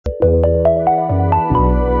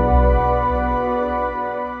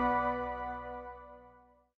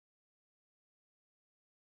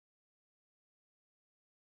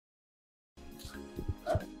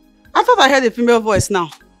I heard a female voice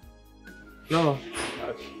now. No.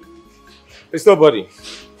 It's nobody.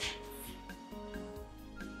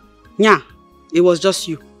 Yeah, it was just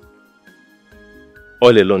you.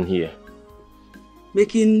 All alone here.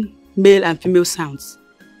 Making male and female sounds.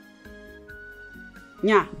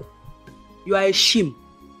 Yeah, you are a shim.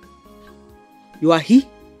 You are he,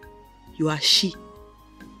 you are she.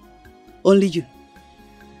 Only you.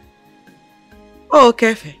 Oh,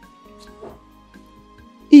 Kefe.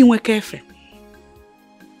 Inwe Kefe.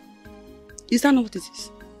 Is that not what it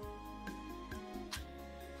is?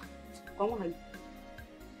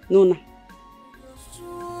 No, no.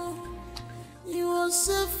 You are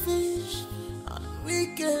selfish and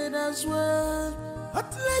wicked as well.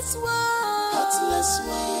 Heartless wife. Heartless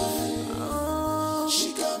wife. Oh.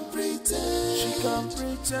 She can pretend. She can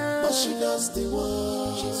pretend. But she does the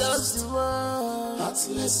work. She does the work.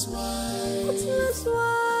 Heartless wife. Heartless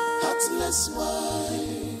wife. Heartless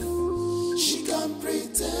wife. She can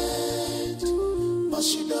pretend. But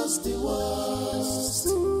she does the worst.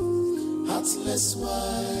 Heartless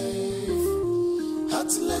wife.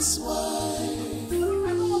 Heartless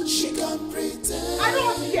wife. She can pretend. I don't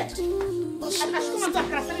want to hear. I should come and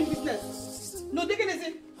start selling business. No, they can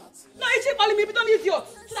listen. No, you keep calling me, but don't idiot.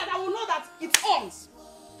 So that I will know that it's on.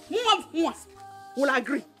 Mwa will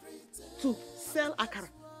agree to sell akara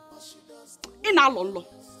in Alolo.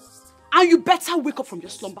 And you better wake up from your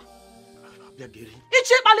slumber. You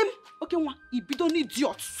keep calling me. Okay, you don't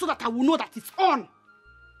idiot. So that I will know that it's on.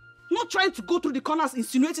 Not trying to go through the corners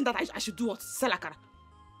insinuating that I should do what? Sell akara.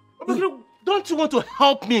 Don't you want to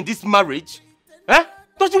help me in this marriage? Eh?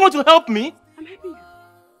 Don't you want to help me? I'm helping you.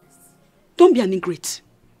 Don't be an ingrate.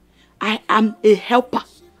 I am a helper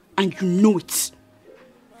and you know it.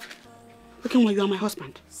 Okay, well, you are my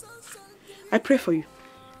husband. I pray for you.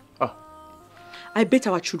 Oh. I bathe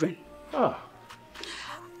our children. Oh.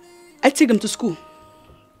 I take them to school.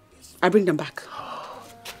 I bring them back.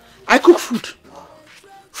 I cook food.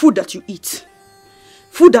 Food that you eat.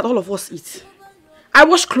 Food that all of us eat. I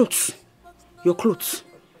wash clothes. Your clothes.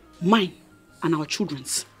 Mine and our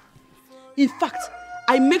children's. In fact,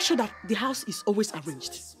 I make sure that the house is always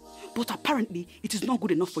arranged. But apparently, it is not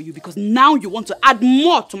good enough for you because now you want to add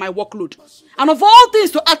more to my workload. And of all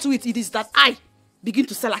things to add to it, it is that I begin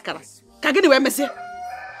to sell akara. Kagini we mese.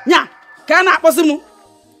 Nya, kana posimu.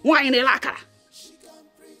 Wa ine la akara.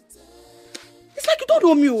 It's like you don't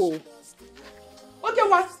know me. Okay,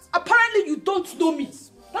 what? Apparently you don't know me.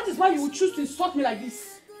 That is why you would choose to insult me like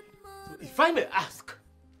this. So if I may ask,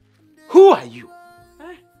 who are you?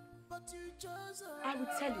 I will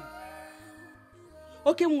tell you.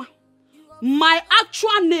 Okay, my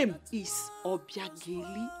actual name is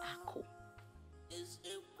Obiageli Ako.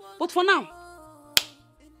 But for now,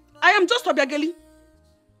 I am just Obiageli.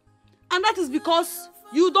 And that is because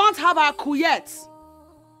you don't have Aku yet.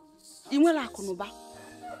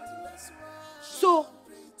 So,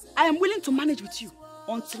 I am willing to manage with you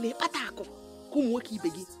until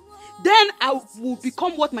then I will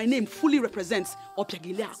become what my name fully represents,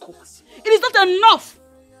 Obiageli Ako. It is not enough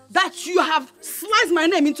that you have sliced my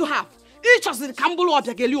name into half. Each of the Kambolo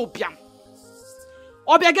Obiageli Obiam.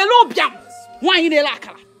 Obiageli Obiam. Why in the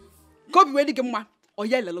lakara? Go be ready, Gemma. Or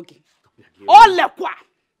yell looking. All lequa.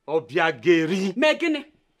 Obiageli. Megine.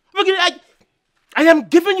 I am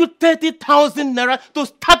giving you 30,000 naira to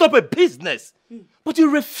start up a business. But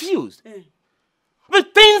you refused.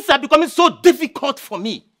 But things are becoming so difficult for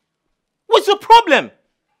me. What's your problem?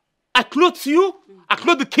 I clothe you, I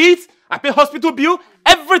clothe the kids, I pay hospital bill.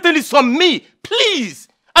 Everything is on me. Please,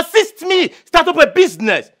 assist me. Start up a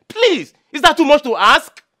business. Please. Is that too much to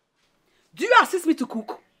ask? Do you assist me to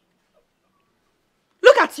cook?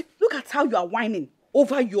 Look at you. Look at how you are whining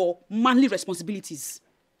over your manly responsibilities.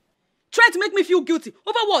 Trying to make me feel guilty.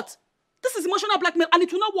 Over what? This is emotional blackmail and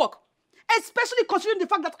it will not work. Especially considering the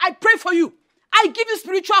fact that I pray for you. I give you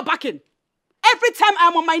spiritual backing. Every time I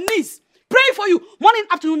am on my knees, praying for you, morning,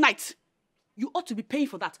 afternoon, night. You ought to be paying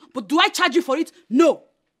for that. But do I charge you for it? No.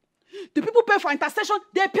 Do people pay for intercession?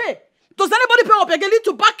 They pay. Does anybody pay Obiageli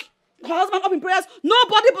to back her husband up in prayers?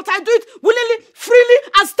 Nobody, but I do it willingly, freely,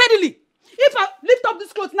 and steadily. If I lift up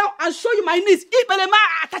this clothes now and show you my knees,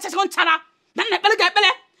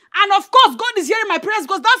 and of course, God is hearing my prayers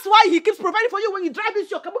because that's why He keeps providing for you when you drive into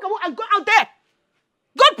your kabu and go out there.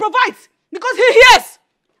 God provides because He hears.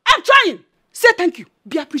 I'm trying. Say thank you.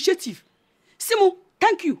 Be appreciative. Simu,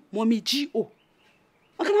 thank you, Mommy G.O.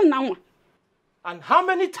 And how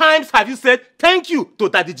many times have you said thank you to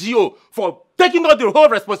Daddy G.O. for taking on the whole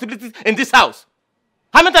responsibilities in this house?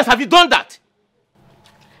 How many times have you done that?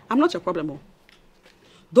 I'm not your problem,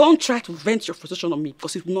 Don't try to vent your frustration on me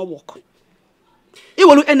because it will not work.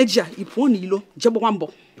 Iwolu energy, Iponilo,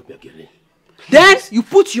 Jabawambo. Then you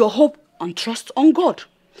put your hope and trust on God.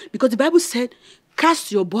 Because the Bible said,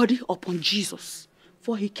 cast your body upon Jesus,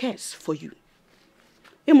 for he cares for you.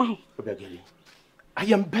 Emma. I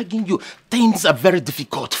am begging you, things are very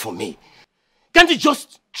difficult for me. Can't you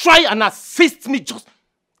just try and assist me just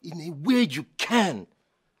in a way you can?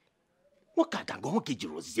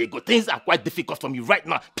 Things are quite difficult for me right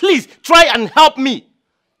now. Please, try and help me.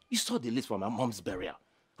 You saw the list for my mom's burial.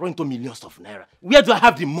 Running to millions of naira. Where do I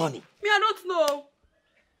have the money? Me, I don't know.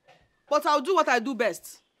 But I'll do what I do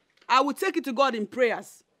best. I will take it to God in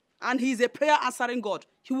prayers. And he is a prayer answering God.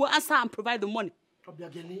 He will answer and provide the money.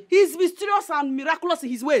 He is mysterious and miraculous in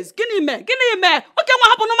his ways. Okay, what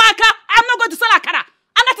happened to my car? I'm not going to sell a car. And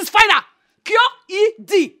that is final.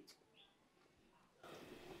 QED.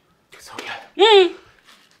 It's okay.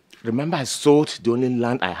 Remember, I sold the only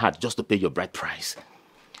land I had just to pay your bride price.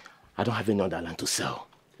 I don't have any other land to sell.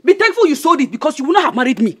 Be thankful you sold it because you would not have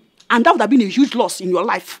married me. And that would have been a huge loss in your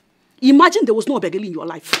life. Imagine there was no Obegeli in your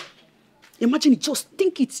life. Imagine it, just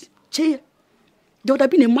think it. There would have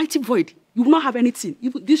been a mighty void. You will not have anything.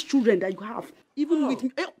 Even these children that you have. Even with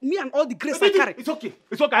me and all the grace I carry. It's okay.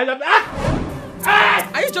 It's okay.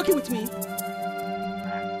 Are you joking with me?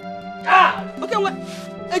 Okay, well,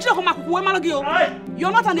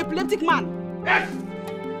 you're not an epileptic man.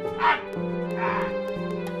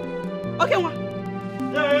 Okay, what?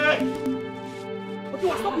 Okay,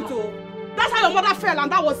 well, stop it all. That's how your mother fell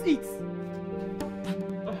and that was it.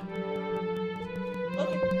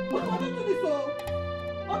 Okay, what do you do this all?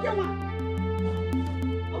 Okay, what?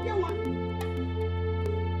 Okay, what?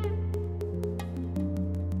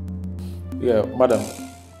 Yeah, madam,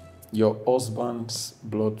 your husband's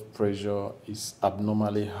blood pressure is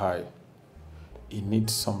abnormally high. He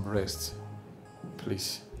needs some rest,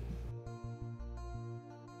 please.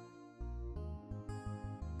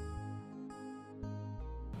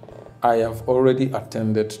 I have already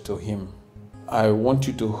attended to him. I want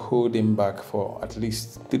you to hold him back for at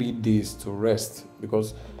least 3 days to rest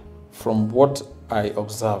because from what I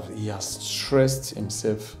observed, he has stressed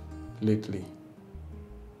himself lately.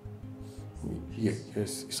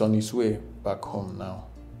 Yes, he's on his way back home now.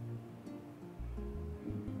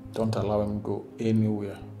 Don't allow him to go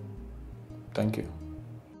anywhere. Thank you.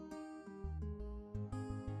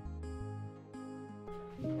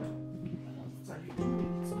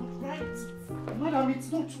 Madam,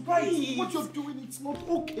 it's not right. Please. What you're doing, it's not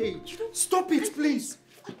okay. Stop it, please.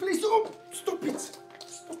 Please, oh, stop it.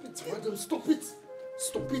 Stop it, madam, stop it.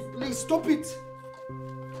 Stop it, please, stop it.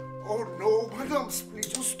 Oh no, madam, please,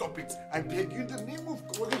 just stop it. I beg you in the name of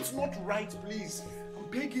God, it's not right, please. I'm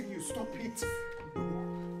begging you, stop it. No,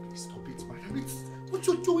 please stop it, madam. What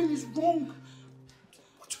you're doing is wrong.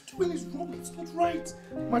 What you're doing is wrong, it's not right.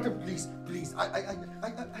 Madam, please, please, I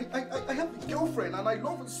have a girlfriend and I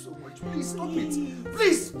love her so much. Please stop it.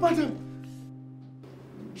 Please, madam.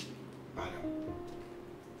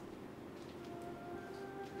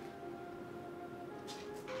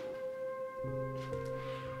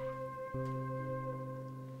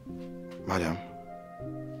 Madam.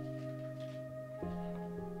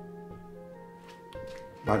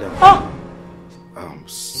 Madam. Oh!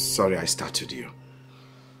 Sorry I startled you.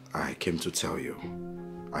 I came to tell you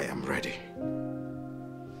I am ready.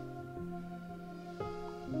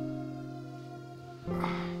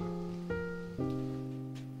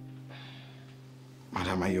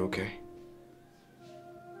 Madam, are you okay?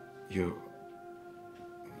 You...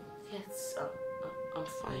 Yes, I'm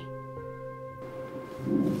fine.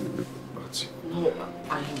 But... No,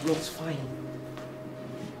 I am not fine.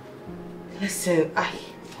 Listen,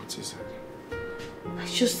 What is it? I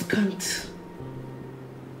just can't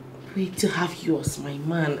wait to have you as my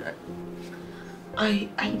man. I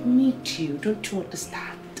need you, don't you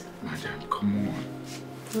understand? Madam, come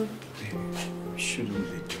on. We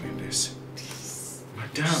shouldn't be doing this. Please.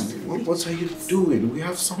 Madam, what are you doing? We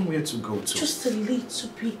have somewhere to go to. Just a little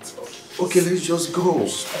bit. Okay, let's just go.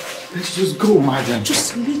 Let's just go, madam.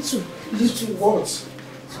 Just a little. Little what?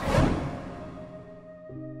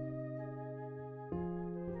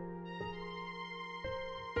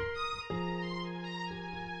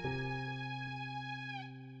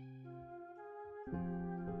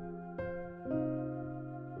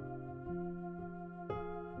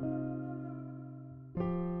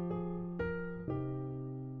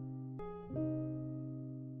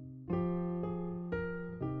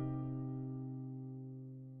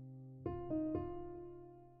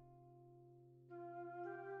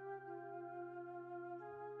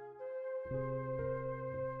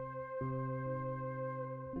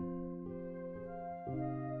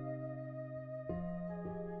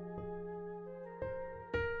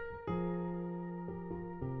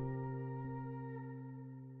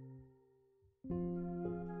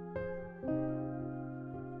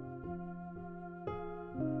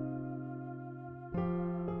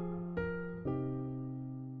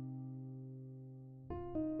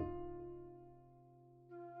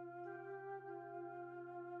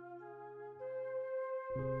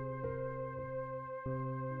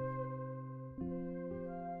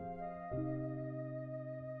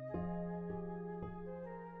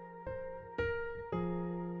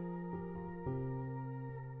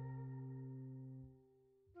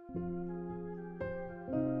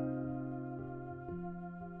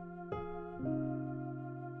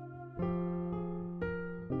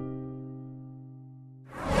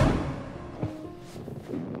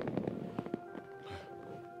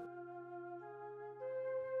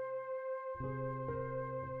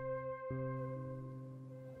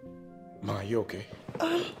 Ma, are you okay?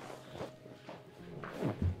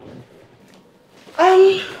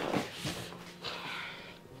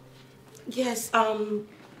 Yes, I'm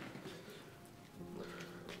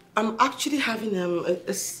actually having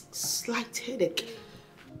a slight headache.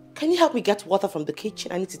 Can you help me get water from the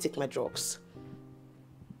kitchen? I need to take my drugs.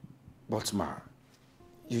 But Ma,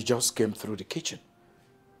 you just came through the kitchen.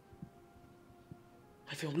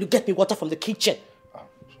 If you only get me water from the kitchen.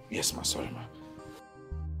 Yes, Ma, sorry, Ma.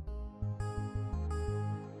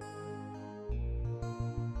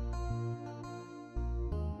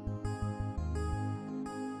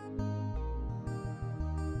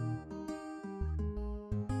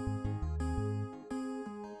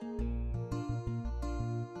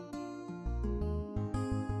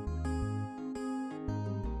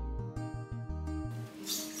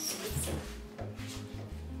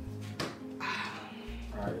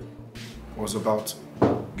 Was about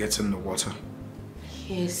getting the water.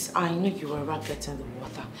 Yes, I know you were about getting the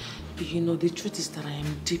water. But you know, the truth is that I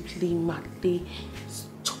am deeply, madly,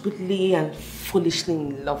 stupidly and foolishly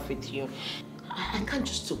in love with you. I can't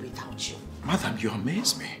just do without you. Madam, you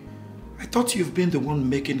amaze me. I thought you've been the one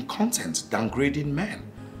making content, downgrading men.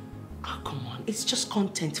 Oh, come on. It's just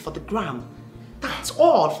content for the gram. That's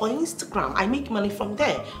all. For Instagram. I make money from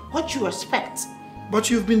there. What do you expect? But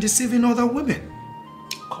you've been deceiving other women.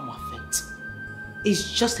 Come off it.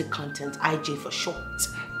 It's just a content, IJ for short.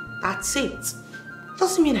 That's it.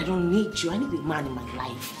 Doesn't mean I don't need you. I need a man in my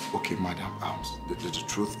life. Okay, madam, the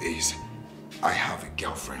truth is, I have a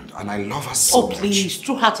girlfriend and I love her so much. Oh, please,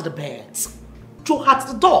 throw her to the birds. Throw her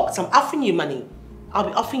to the dogs. I'm offering you money. I'll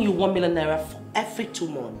be offering you 1 million naira for every 2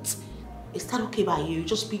 months. Is that okay by you?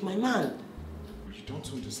 Just be my man. You don't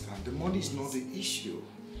understand. The money is not the issue.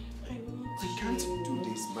 I can't do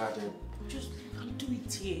this, madam. Just do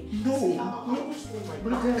it here. No,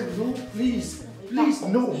 madam, no, please. Please,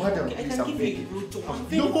 no, madam, okay, please, I can give you a blowjob. I'm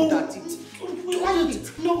very good at it. You like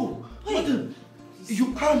it? No, madam,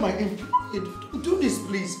 you are my employee. Do this,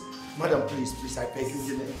 please. Madam, please, I beg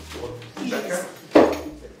you. Yes.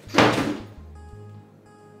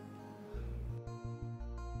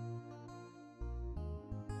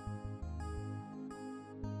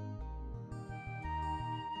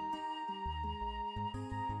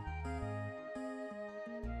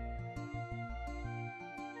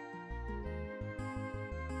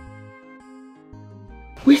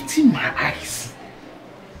 Waiting my eyes.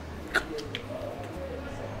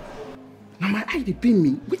 Now my eye they pain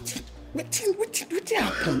me. Waiting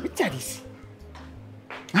happen. What are this?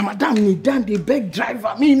 Now madam need down the beg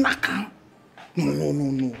driver me nakam.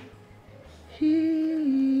 No.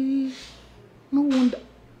 Hey, no wonder.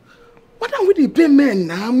 Madam with the pay men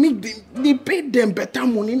now make they pay them better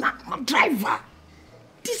money. Not my driver.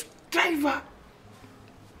 This driver.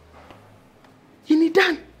 He need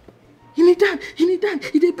done. He need done.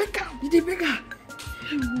 He dey beg her. Wait. I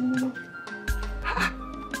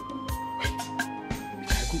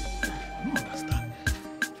don't understand.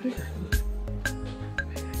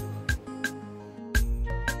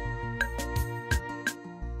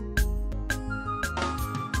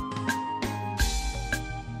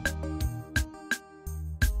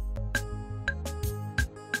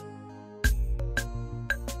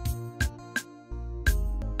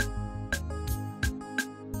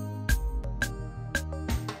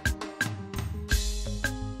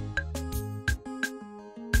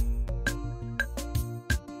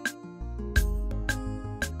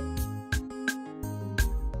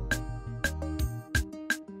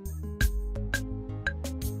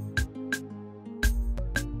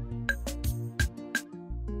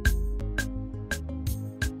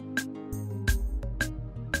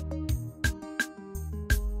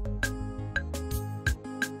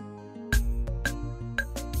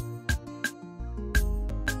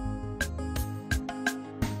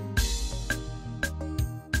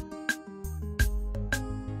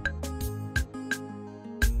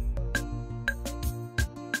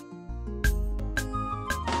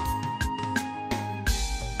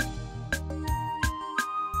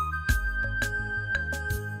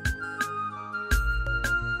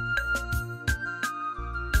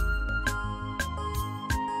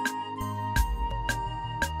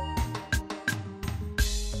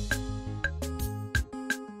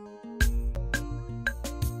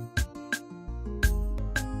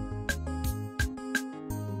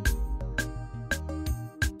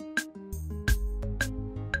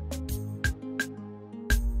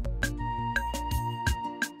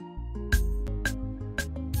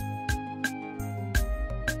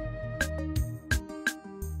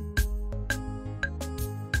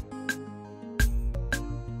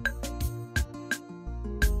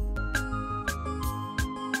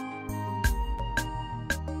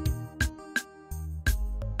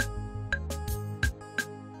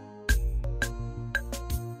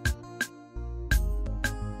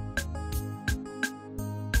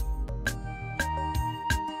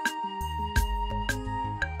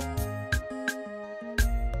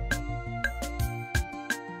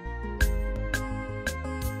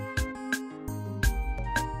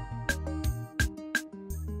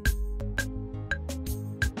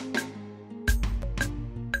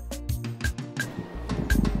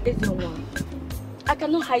 Ezeuonye, I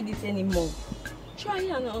cannot hide it anymore. Try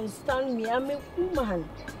and understand me. I'm a woman.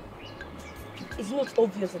 It's not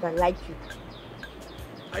obvious that I like you.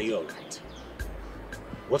 Are you alright?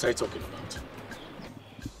 What are you talking about?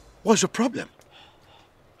 What's your problem?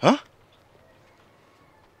 Huh?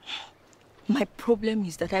 My problem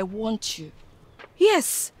is that I want you.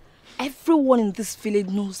 Yes, everyone in this village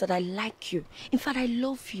knows that I like you. In fact, I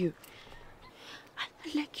love you. I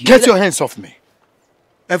like you. Get your hands off me.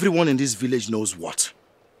 Everyone in this village knows what.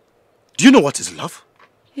 Do you know what is love?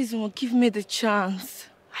 Ezeuonye, give me the chance.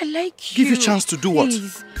 I like you. Give you a chance to do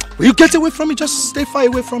Please. what? Will you get away from me? Just stay far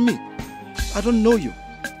away from me. I don't know you.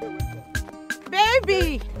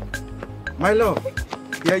 Baby! My love,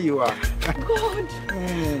 here you are. God!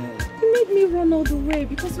 You made me run all the way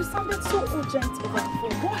because you sounded so urgent over the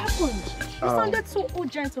phone. What happened? You sounded so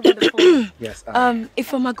urgent over the phone. Yes.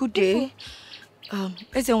 If I'm a good day,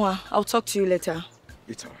 Ezeuonye, I'll talk to you later.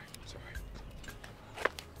 It's alright. It's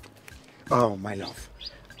alright. Oh, my love.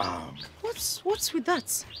 What's with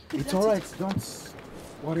that? It's alright. Don't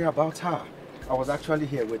worry about her. I was actually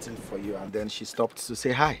here waiting for you, and then she stopped to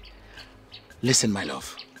say hi. Listen, my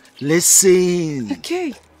love. Listen.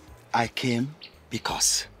 Okay. I came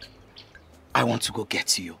because I want to go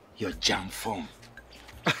get you your jam form.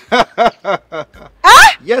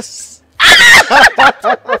 Yes.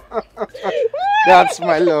 That's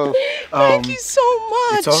my love. Thank you so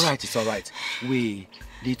much. It's alright. It's alright. We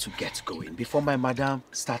need to get going before my madam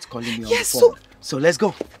starts calling me on the Yes, phone. So let's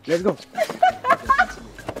go. Let's go.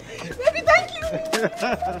 Baby, thank you.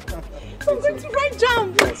 I'm going to write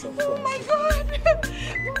jam. Yes, of Oh course. my God.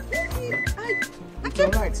 It's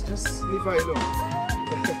alright. Just leave her alone.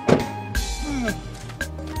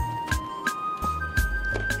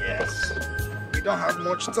 Yes. We don't have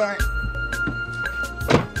much time.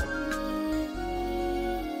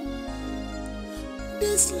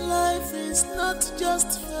 This life is not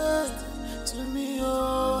just fair to me,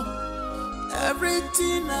 oh.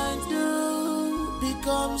 Everything I do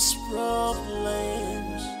becomes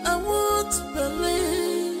problems. I won't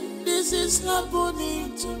believe this is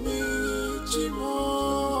happening to me, Chimo.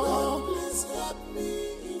 God, please help me.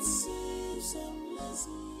 It seems I'm lazy,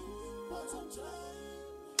 but I'm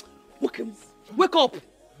trying. Wake up!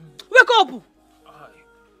 Wake up!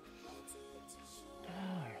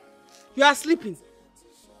 You are sleeping.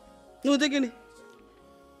 No, taking it.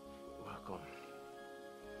 Welcome.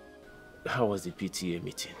 How was the PTA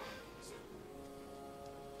meeting?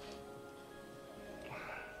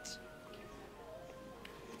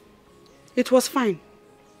 It was fine.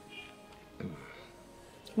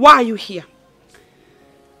 Why are you here?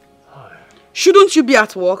 Shouldn't you be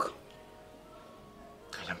at work?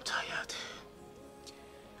 I am tired.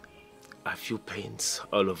 I feel pains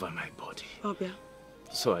all over my body. Oh, yeah.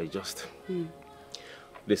 So I just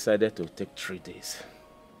decided to take 3 days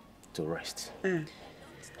to rest.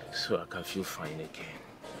 So I can feel fine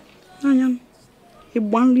again.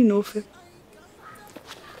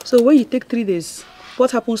 So when you take 3 days,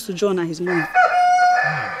 what happens to John and his mom?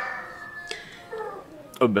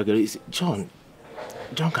 Oh, Beggar, John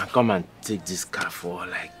can come and take this car for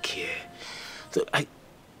all I care. So I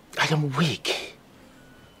am weak.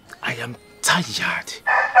 I am tired.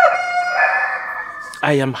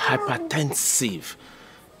 I am hypertensive.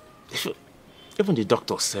 Even the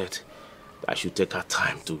doctor said I should take her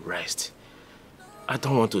time to rest. I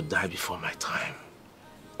don't want to die before my time.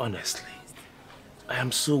 Honestly. I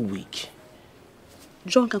am so weak.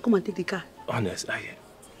 John can come and take the car. Honest,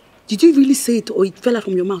 Did you really say it or it fell out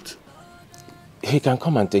from your mouth? He can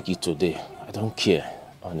come and take it today. I don't care,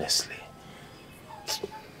 honestly.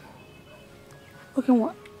 Okay,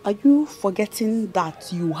 what? Are you forgetting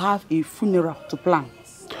that you have a funeral to plan?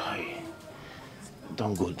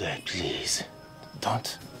 Don't go there, please.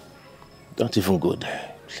 Don't even go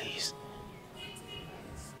there, please.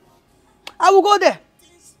 I will go there.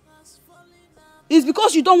 It's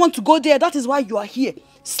because you don't want to go there. That is why you are here,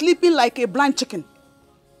 sleeping like a blind chicken.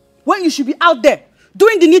 When you should be out there,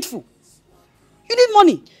 doing the needful. You need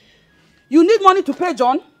money. You need money to pay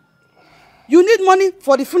John. You need money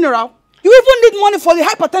for the funeral. You even need money for the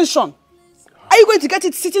hypertension. Are you going to get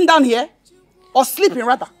it sitting down here? Or sleeping,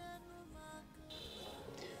 rather?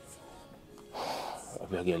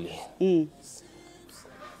 Obiageli,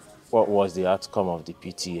 what was the outcome of the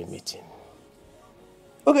PTA meeting?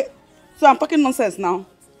 Okay, so I'm talking nonsense now.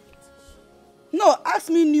 No, ask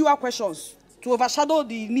me newer questions to overshadow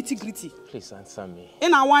the nitty-gritty. Please answer me.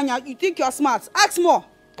 Enawanya, you think you're smart. Ask more.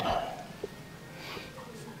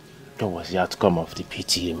 What was the outcome of the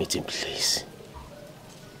PTA meeting, please?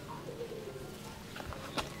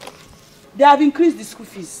 They have increased the school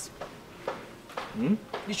fees.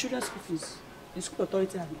 The children's school fees. The school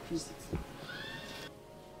authority have increased it.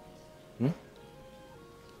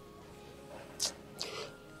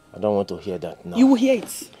 I don't want to hear that now. You will hear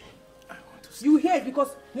it. You will hear it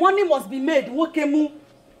because money must be made. Money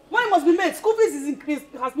must be made. School fees is increased,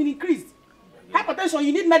 has been increased. Hypertension,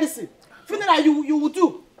 you need medicine. Funeral, you will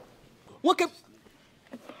do.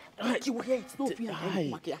 You will hear it. No fear.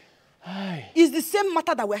 It's the same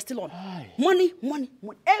matter that we're still on. Money.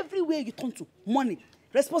 Everywhere you turn to, money.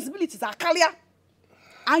 Responsibilities are clear.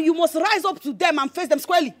 And you must rise up to them and face them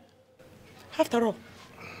squarely. After all,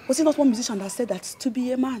 was it not one musician that said that to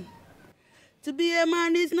be a man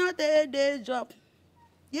is not a day job?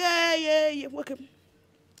 Yeah. Okay.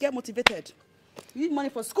 Get motivated. You need money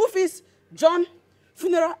for school fees, John,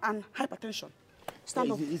 funeral, and hypertension.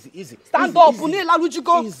 Stand up. Easy. Stand up.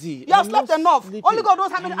 Until Easy. You have slept enough. Sleeping. Only God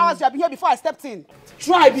knows how many hours you have been here before I stepped in.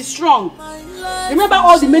 Try, be strong. Remember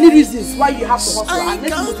all the many reasons why you have to hustle and let me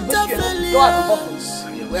motivate you enough. Go out and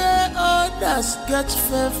hustle. Where others get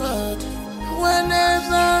favored.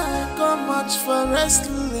 Whenever I come out for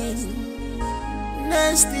wrestling,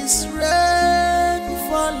 next is rain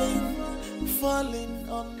falling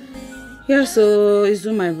on me. Yeah, so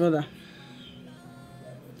Izu, my brother.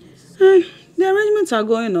 The arrangements are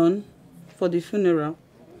going on for the funeral.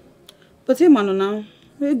 But hey, man, now,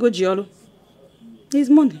 we go Giolo. He needs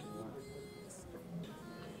money.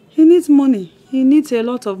 He needs money. He needs a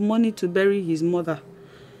lot of money to bury his mother.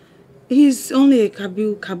 He's only a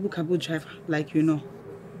kabu driver, like you know.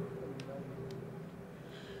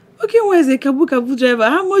 Okay, where's a kabu driver?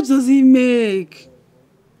 How much does he make?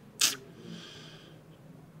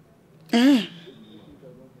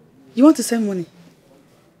 You want to send money?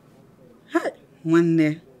 Hi. One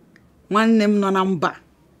name no number.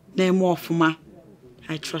 Name off ma.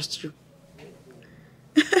 I trust you.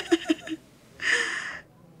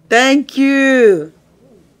 Thank you.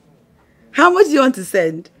 How much do you want to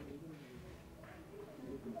send?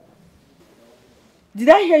 Did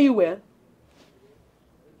I hear you well?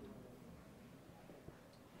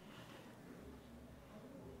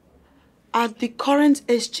 At the current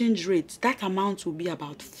exchange rate, that amount will be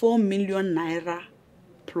about 4 million naira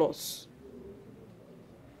plus.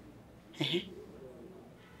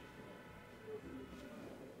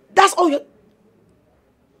 That's all you...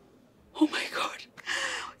 Oh my God.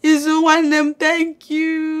 EZURUONYE, thank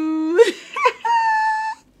you.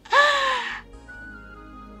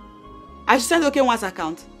 I should send One's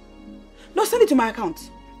account. No, send it to my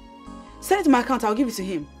account. Send it to my account, I'll give it to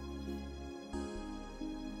him.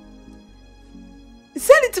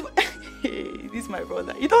 Send it to... Hey, this is my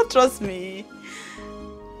brother. You don't trust me.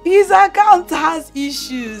 His account has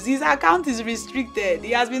issues. His account is restricted.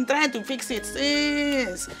 He has been trying to fix it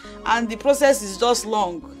since. And the process is just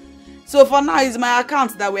long. So for now, it's my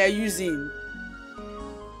account that we are using.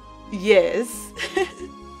 Yes.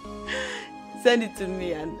 Send it to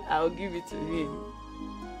me and I'll give it to him.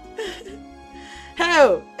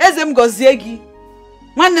 Hello, Ezem Goziegi.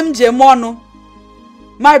 My name Jemono.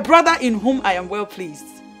 My brother in whom I am well pleased.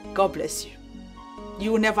 God bless you.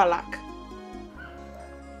 You will never lack.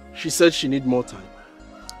 She said she need more time.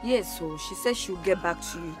 Yes, so she said she'll get back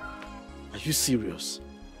to you. Are you serious?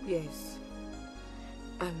 Yes.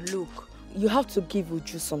 Look, you have to give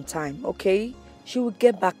Uju some time, okay? She will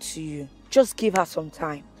get back to you. Just give her some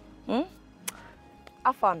time.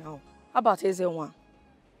 How far now? How about Ezenwa?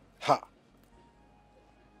 Ha!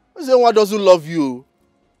 Ezenwa doesn't love you.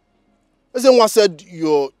 Ezenwa said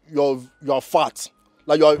you're fat.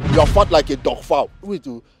 Like you're fat like a dog fowl. Wait,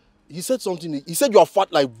 he said something. He said you are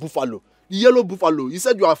fat like buffalo. The yellow buffalo. He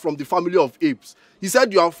said you are from the family of apes. He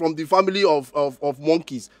said you are from the family of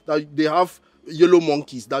monkeys. That they have yellow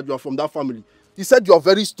monkeys. That you are from that family. He said you are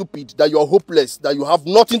very stupid. That you are hopeless. That you have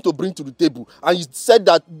nothing to bring to the table. And he said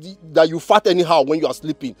that you fart anyhow when you are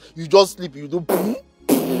sleeping. You just sleep. You do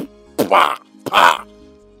pa pa.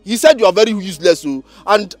 He said you are very useless.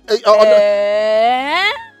 And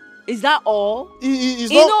is that all?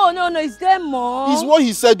 It's not, no, is there more? It's what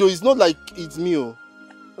he said though. It's not like it's me.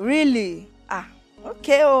 Really?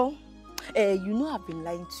 Okay. You know I've been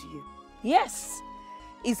lying to you. Yes.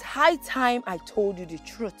 It's high time I told you the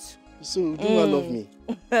truth. So Ujunwa love me.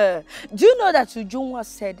 Do you know that Ujunwa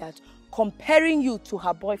said that comparing you to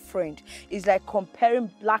her boyfriend is like comparing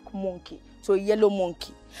black monkey to a yellow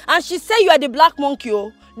monkey? And she said you are the black monkey,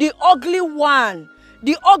 the ugly one,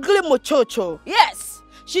 the ugly mochocho. Yes.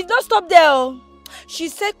 She don't stop there. She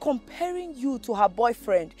said comparing you to her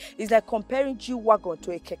boyfriend is like comparing G-Wagon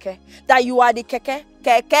to a keke. That you are the keke.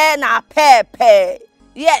 Keke na pepe.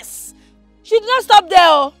 Yes. She did not stop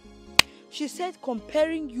there. She said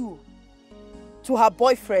comparing you to her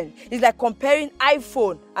boyfriend is like comparing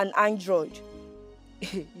iPhone and Android.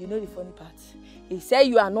 You know the funny part? He said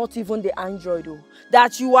you are not even the Android, oh.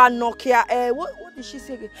 That you are Nokia. What did she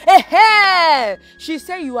say? Hey! She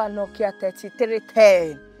said you are Nokia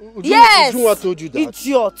 3310. Yes! Ujunwa told you that?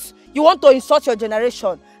 Idiot. You want to insult your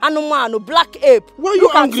generation. No black ape. Why are you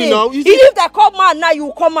angry now? If they come out now, you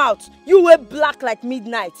will come out. You wear black like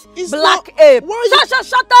midnight. Black ape.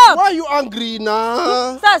 Shut up! Why are you angry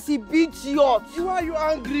now? That's a idiot. Why are you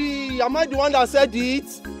angry? Am I the one that said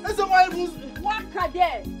it? Waka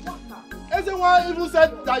there. Why even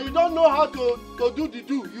said that you don't know how to do the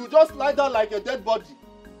do. You just lie down like a dead body.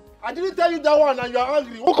 I didn't tell you that one and you are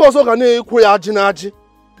angry.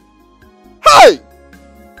 Hey!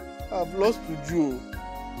 I've lost to you.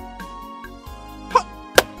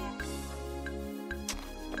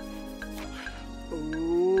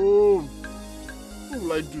 Oh, what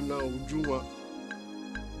will I do now, Ujunwa?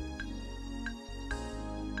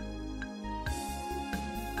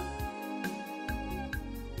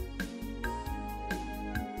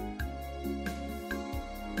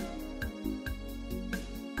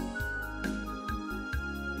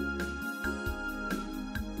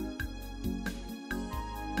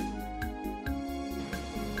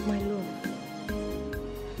 My love,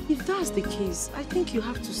 if that's the case, I think you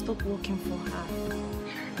have to stop working for her.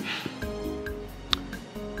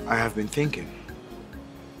 I have been thinking.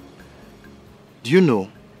 Do you know,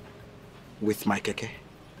 with my keke,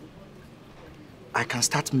 I can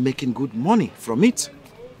start making good money from it.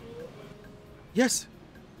 Yes.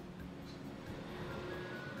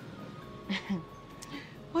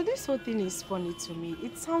 Well, this whole thing is funny to me.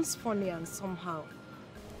 It sounds funny and somehow.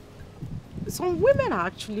 Some women are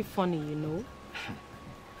actually funny, you know.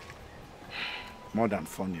 More than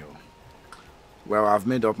funny. Well, I've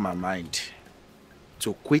made up my mind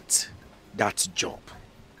to quit that job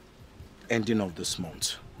ending of this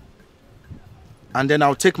month. And then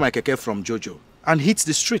I'll take my keke from Jojo and hit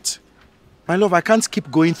the street. My love, I can't keep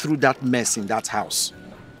going through that mess in that house.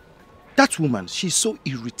 That woman, she's so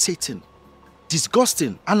irritating,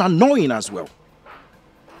 disgusting, and annoying as well.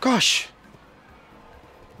 Gosh.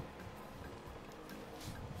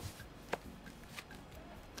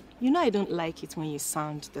 You know I don't like it when you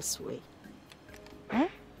sound this way. Huh?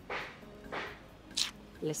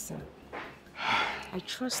 Listen, I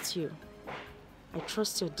trust you. I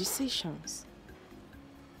trust your decisions.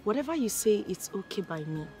 Whatever you say, it's okay by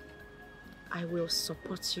me. I will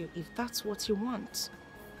support you if that's what you want.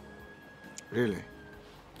 Really?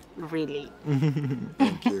 Really.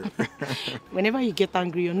 Thank you. Whenever you get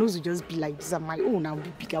angry, your nose will just be like, this is my own, I'll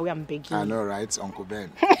be bigger, I'm begging. I know, right, Uncle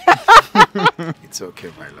Ben? It's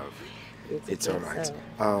okay, my love. It's all right.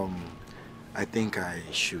 I think I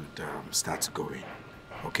should start going,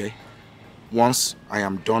 okay? Once I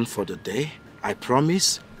am done for the day, I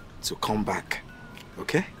promise to come back,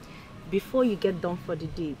 okay? Before you get done for the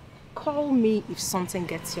day, call me if something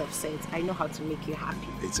gets you upset. I know how to make you happy.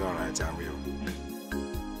 It's all right, I will.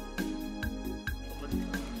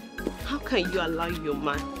 How can you allow your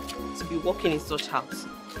man to be working in such house?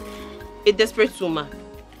 A desperate woman.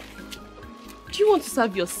 Do you want to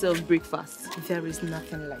serve yourself breakfast? There is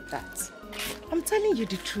nothing like that. I'm telling you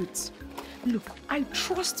the truth. Look, I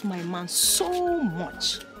trust my man so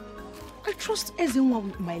much. I trust Ezenwa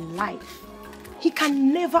with my life. He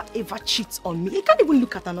can never ever cheat on me. He can't even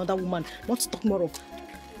look at another woman, not to talk more of.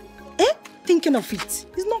 Thinking of it.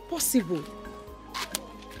 It's not possible.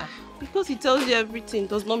 Because he tells you everything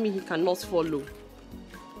does not mean he cannot follow.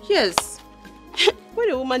 Yes. When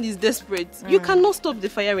a woman is desperate, you cannot stop the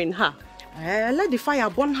fire in her. I let the fire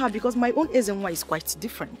burn her because my own Ezenwa is quite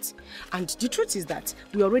different. And the truth is that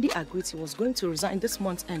we already agreed he was going to resign this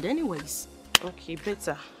month and anyways. Okay,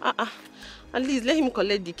 better. At least let him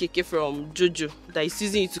collect the keke from Jojo that is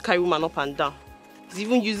using it to carry woman up and down. He's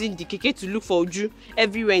even using the keke to look for Uju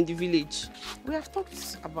everywhere in the village. We have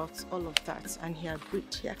talked about all of that and he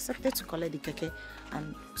agreed. He accepted to collect the keke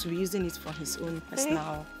and to be using it for his own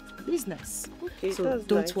personal business. Okay, so that's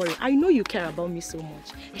don't nice. worry. I know you care about me so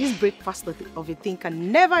much. This breakfast of a thing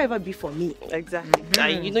can never ever be for me. Exactly.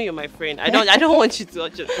 You know you're my friend. I don't want you to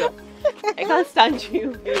hurt yourself. I can't stand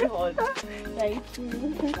you very hard. Thank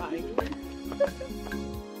you. Bye.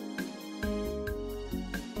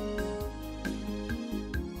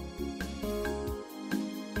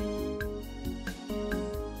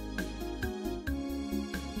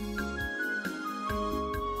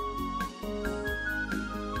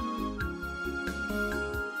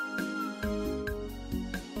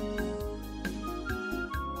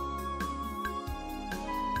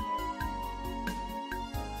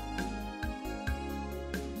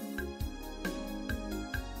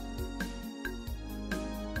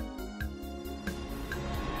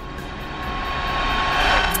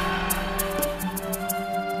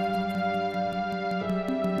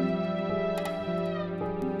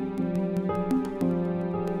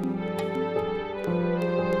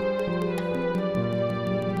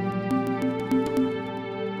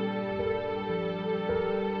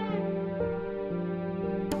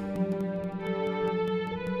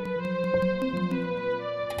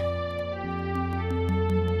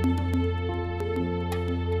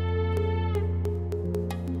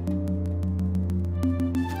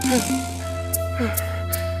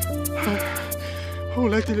 Oh,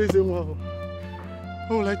 laissez-moi.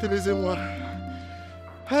 Oh, laissez-moi.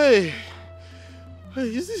 Hey. Hey,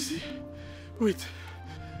 is this... Wait.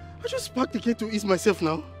 I just parked again to ease myself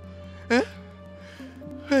now. Eh?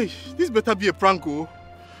 Hey, this better be a prank, oh.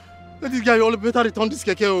 Let this guy all better return this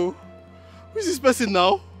keke, oh. Who is this person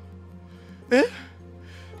now? Eh?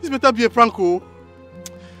 This better be a prank, oh.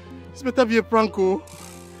 This better be a prank, oh.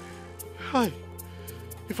 Hi.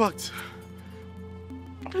 In fact,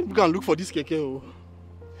 let me go and look for this keke, oh.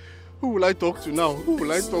 Who will I talk to now? Who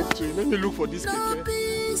will I talk to? Let me look for this keke. No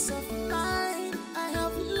peace of mind, I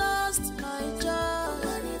have lost my job.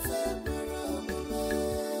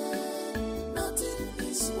 Nothing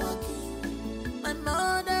is working. My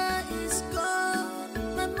mother is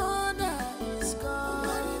gone. My mother is gone.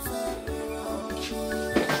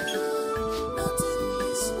 Nothing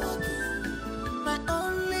is working. My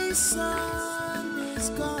only son is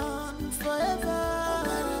gone forever.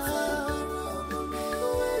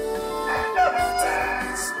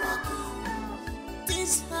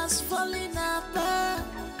 This has fallen apart.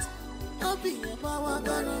 I'll be about what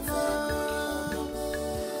I know.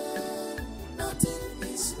 Nothing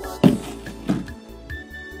is working.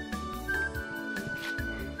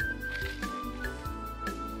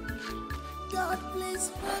 God, please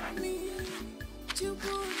help me.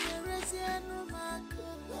 CHUKWUKA,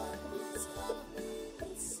 God, please help me.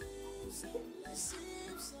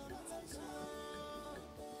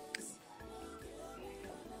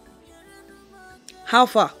 How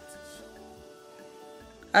far?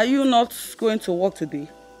 Are you not going to work today?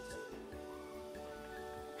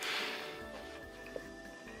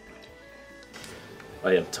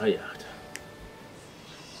 I am tired.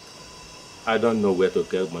 I don't know where to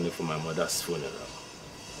get money for my mother's funeral.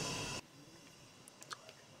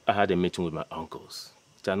 I had a meeting with my uncles.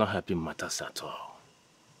 They are not helping matters at all.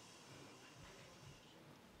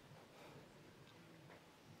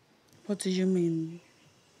 What do you mean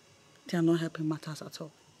they are not helping matters at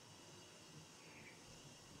all?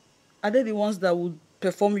 Are they the ones that would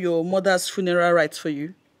perform your mother's funeral rites for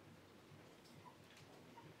you?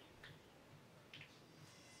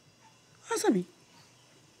 Answer me.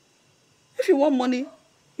 If you want money,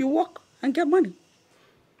 you work and get money.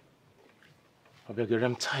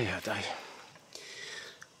 I'm tired.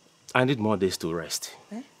 I need more days to rest.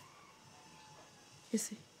 Eh? You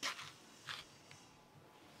see?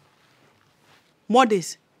 More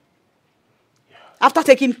days? Yeah. After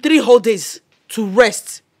taking 3 whole days to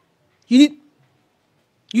rest, you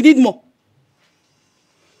need more.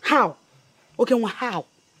 How? Okay, well, how?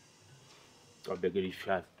 I beg you, if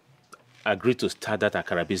you have agreed to start that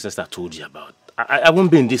akara business I told you about, I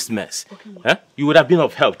won't be in this mess. Okay, well. You would have been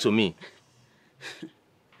of help to me.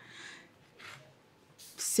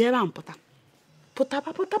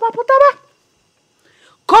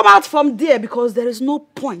 Come out from there because there is no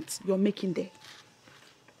point you're making there.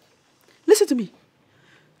 Listen to me.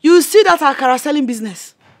 You see that akara selling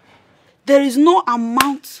business? There is no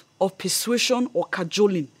amount of persuasion or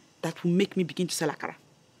cajoling that will make me begin to sell akara.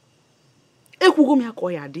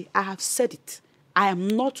 I have said it. I am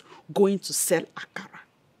not going to sell akara.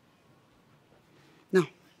 Now,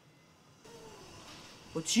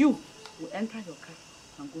 but you will enter your car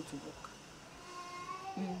and go to work.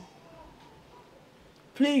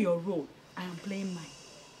 Play your role. I am playing mine.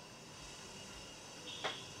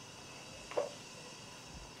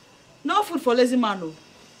 No food for lazy man, no.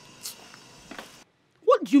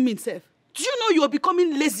 What do you mean, Seth? Do you know you are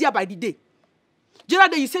becoming lazier by the day? The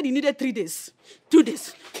other day you said you needed 3 days, 2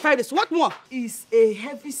 days, 5 days. What more? Is a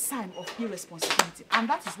heavy sign of irresponsibility, and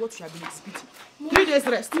that is what you have been exhibiting. 3 days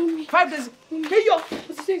rest, 5 days. Hey, yo!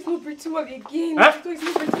 He's not breathing well again. Huh? He's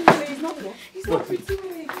not breathing well. He's not well. He's not breathing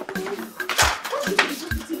well again.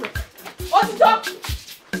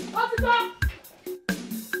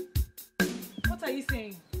 What are you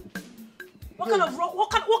saying? What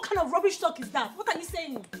kind of rubbish talk is that? What are you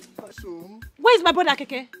saying? Where is my brother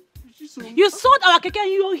Keke? You sold our Keke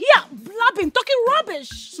and you're here blabbing, talking rubbish.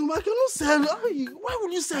 So I cannot sell. Why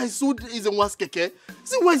would you say I sold EZURUONYE's Keke?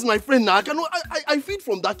 See, where is my friend now? I feed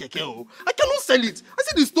from that Keke. Oh. I cannot sell it. I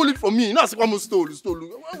said they stole it from me. Now someone stole.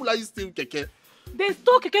 Why would I steal Keke? They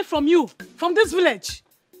stole Keke from you, from this village.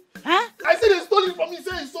 Huh? I said they stole it from me.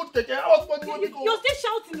 Say he sold Keke. I was You're still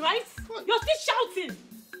shouting, right? You're still shouting.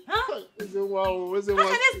 Huh? How can they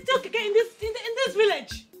steal Keke in this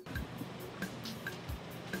village?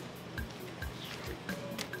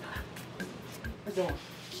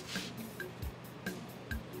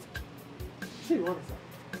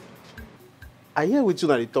 I hear with you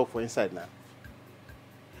that they talk for inside now.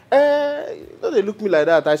 Don't they look me like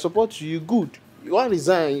that? I support you. Good. You want to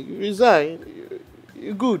resign? You resign.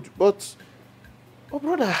 You good, but oh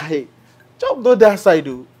brother, hey, job no that side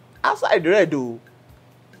though. Outside red though.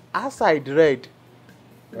 Outside red.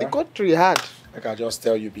 The country hard. I can just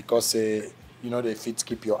tell you because you know they fit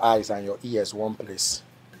keep your eyes and your ears one place.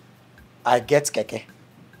 I get keke.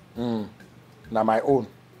 Now my own.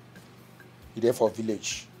 You there for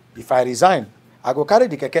village. If I resign, I go carry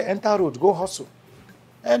the keke, enter road, go hustle.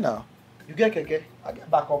 And now, you get keke, I get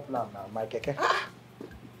backup plan now, my keke.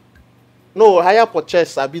 No, higher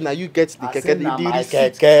purchase, Sabina, you get the keke. The my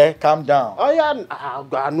keke, calm down. Oh yeah,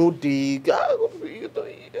 I know the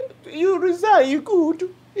you resign, you good.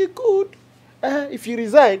 You good. If you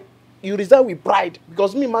resign with pride.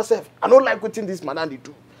 Because me myself, I don't like what this madam they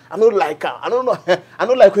do. I don't like her. I don't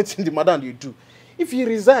like what the madam they do. If you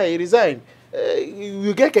resign,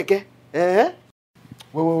 you get keke.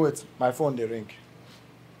 Wait. My phone they ring.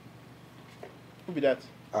 Who be that?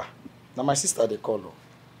 Now my sister they call her.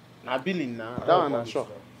 Now billing now. That one I'm sure.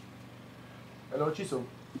 Hello, Chisom.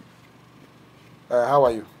 How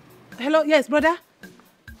are you? Hello, yes, brother.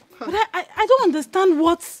 But I don't understand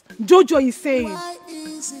what Jojo is saying. Why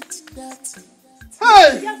is it that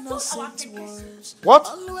Hey! What?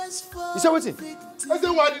 You said waiting? I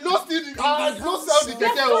said, why did not steal the I did not sell the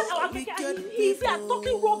keke? He's here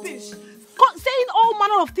talking rubbish, saying all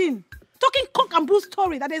manner of things, talking cock and bull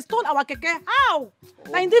story that they stole our keke. How?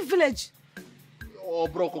 Like in this village. Oh,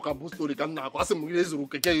 bro, cock and bull story. Can now pass him Ezuru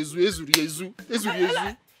keke Ezu. They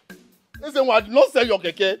said, why did not sell your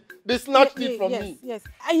keke? They snatched it from me. Yes.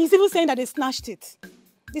 And he's even saying that they snatched it.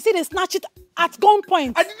 They say they snatched it at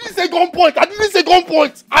gunpoint. I didn't say gunpoint. I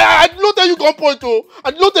did not tell you gunpoint, oh.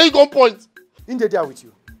 I did not tell you gunpoint. In the there with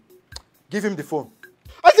you. Give him the phone.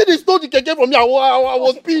 I said they stole the keke from me. I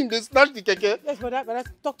was peeing. They snatched the keke. Yes, but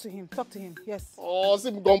talk to him. Yes. Oh,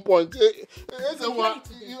 same gunpoint.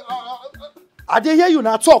 I didn't hear you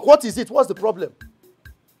now talk. What is it? What's the problem?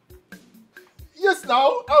 Yes,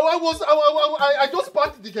 now I just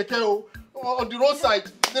parked the keke on the roadside.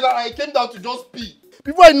 Then I came down to just pee.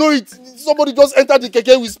 Before I know it, somebody just entered the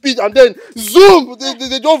keke with speed and then zoom.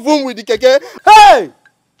 They just boom with the keke. Hey,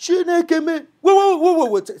 Chineke me.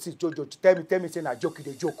 Wait. See, Jojo, tell me, say na joke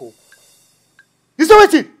the joke. You say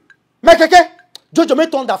waiting? My keke. Jojo may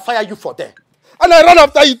thunder fire you for there. And I ran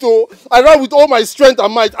after it, oh. I ran with all my strength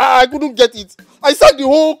and might. I couldn't get it. I searched the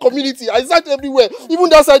whole community. I searched everywhere. Even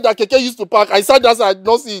that side that keke used to park, I searched that side, I did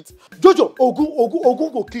not see it. Jojo,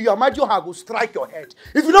 Ogun go kill you. Imagine how I go strike your head.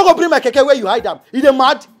 If you don't go bring my keke where you hide them, you dey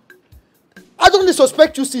mad? I don't dey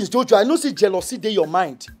suspect you since, Jojo. I know see jealousy dey your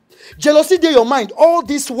mind. Jealousy dey your mind. All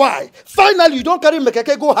this why? Finally, you don't carry my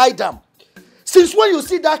keke go hide them. Since when you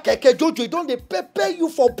see that keke, Jojo, you don't dey pepper you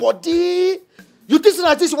for body. You think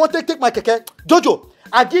like this, you want to take my keke? Jojo,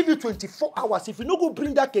 I give you 24 hours. If you no go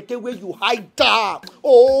bring that keke where you hide down.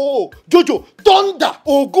 Oh, Jojo, thunder,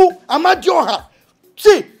 Ogu, Amadioha.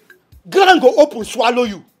 See, ground go open, swallow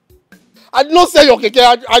you. I did not sell your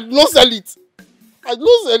keke. I did not sell it. How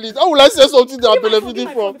will I sell something that I'm benefiting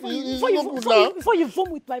from? Before you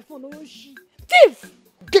phone with my phone, oh shit. Thief!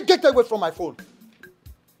 Get away from my phone.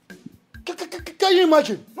 Can you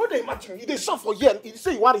imagine? No, they imagine. You dey shout for here. You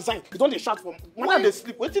say you want to resign. You don't dey shout for. When they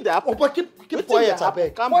sleep, wait till they happen. Oh, but keep quiet,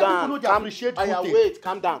 abeg. Calm down. Wait.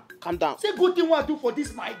 Calm down. Say good thing what I do for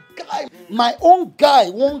this my guy. My own guy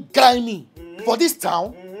won't guy me for this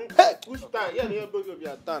town. Hey. Which town? Yeah, your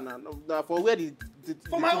town now. For where the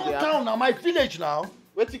for my own town now, my village now.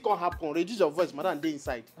 Wetin can happen? Reduce your voice, madam. Dey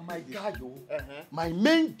inside. My guy, my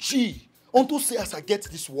main G. Unto say as I get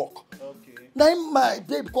this work. Okay. Now my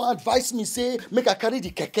babe go advise me say make I carry the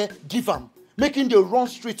keke give am, making the run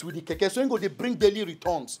street with the keke so he go dey bring daily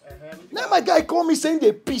returns. Now my guy call me saying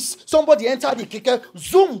the peace. Somebody enter the keke,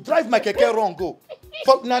 zoom, drive my keke run go.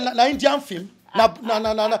 For na Indian film. Na.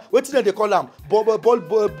 Wetin they call am?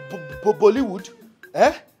 Bollywood.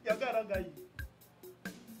 Eh? Your guy don't guy you.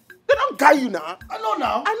 They don't guy you now. I know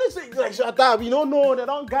now. I know say like shut up. You don't know they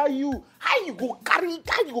don't guy you. How you go carry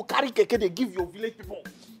keke? They give your village people.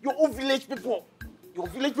 Your own village people. Your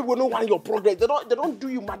village people don't want your progress. They don't do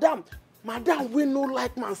you, madam. Madam, we no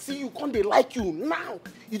like man. See you, can't they like you now?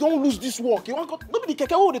 You don't lose this work. You want go? Nobody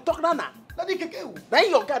keke. Oh, they talk now. Not the keke. Now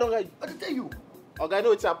your guy don't guy you. I tell you. Okay, know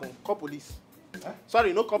what's happened. Call police. Huh?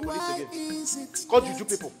 Sorry, no call police again. Call juju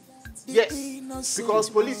people. Yes, because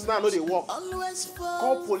police now know they work.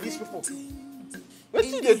 Call police people. Let's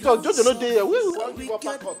see they talk. Just no day. We want to go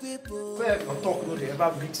back up. Fair talk no they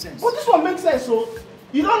ever make sense. But this one makes sense. So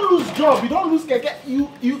you don't lose job. You don't lose keke. You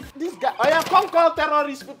this guy. I am come call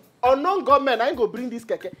terrorists. Unknown government. I ain't go bring this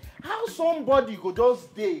keke. How somebody go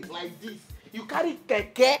just day like this? You carry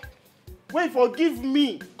keke Wait, forgive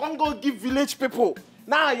me. Come go give village people.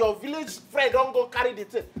 Now your village friend don't go carry the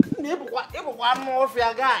thing. One more for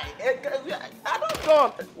your guy. I don't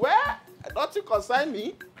know. Where? Don't you consign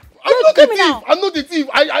me? I'm not the thief. I'm not the thief.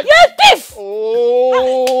 You're a thief!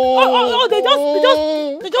 Oh,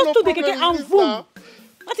 they just took the keke and boom.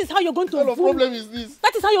 That is how you're going to What kind of problem is this?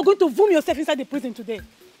 That is how you're going to boom yourself inside the prison today.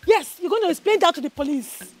 Yes, you're going to explain that to the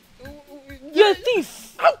police. You're a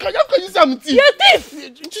thief. How can you say I'm a thief? You're a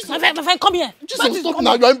thief. My friend, come here. Jesus, stop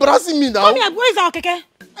now. You're embarrassing me now. Come here. Where is our keke?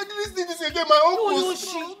 I didn't see this again. My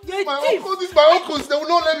uncles. You're My a thief. uncles. This is my uncles. They will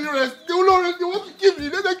not let me rest. They will not rest. They want to kill me.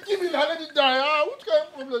 Let them kill me and let me die. What kind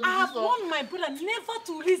of problem is this? I have warned my brother never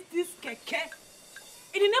to release this keke.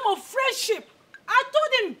 In the name of friendship, I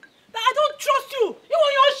told him that I don't trust you. You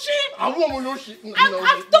want your shit. I want your shit.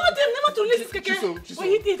 I've told him never to release this keke. But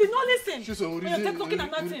he did not listen. She's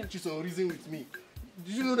on reason with me.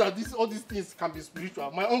 Did you know that all these things can be spiritual?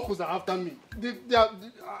 My uncles are after me.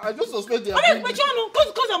 I just suspect they are. But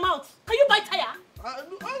close your mouth. Can you buy tire? Can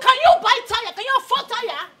you buy tire? Can you afford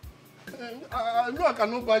tire? I know I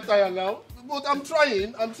cannot buy tire now, but I'm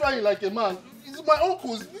trying. I'm trying like a man. It's my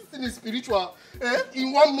uncles. This thing is spiritual.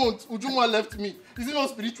 In 1 month, Ujuma left me. Is it not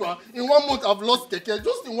spiritual? In 1 month, I've lost keke.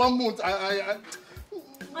 Just in 1 month,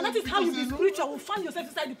 And that is how you be spiritual. Will find yourself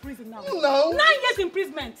inside the prison now. No. 9 years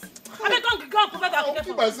imprisonment. I mean, go and provide that. I'll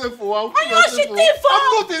keep myself for. Are you a shit thief? I'm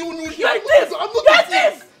not a thief. You're a thief. I'm not a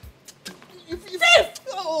thief. Thief.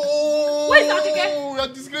 Oh. Where is our keke?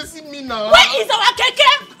 You're disgracing me now. Where is our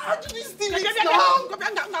keke? How do you steal it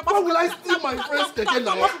now? Why will I steal my friend's keke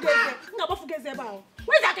now?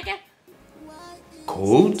 Where is our keke?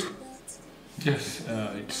 Cold? Yes,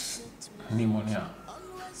 it's pneumonia.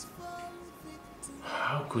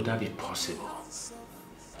 How could that be possible?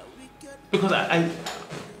 Because I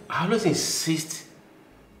always insist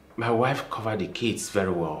my wife cover the kids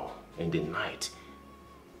very well in the night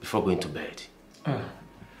before going to bed.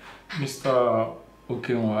 Mr.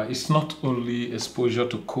 Okenwa, it's not only exposure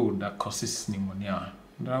to cold that causes pneumonia.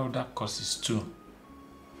 There are other causes too.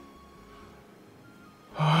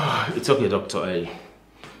 It's okay, doctor.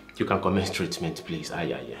 You can commence treatment, please.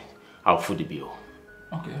 I'll foot the bill.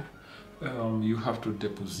 Okay. You have to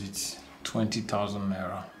deposit 20,000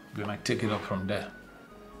 naira. Then I take it up from there.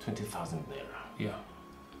 20,000 naira? Yeah.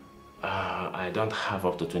 I don't have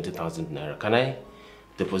up to 20,000 naira. Can I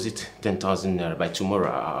deposit 10,000 naira? By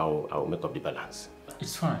tomorrow, I'll make up the balance.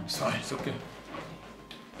 It's fine, it's okay.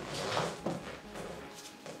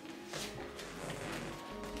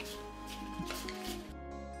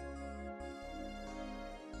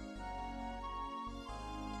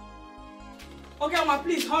 Okay, ma,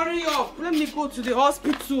 please hurry up. Let me go to the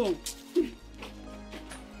hospital.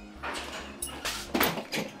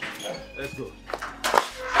 Let's go.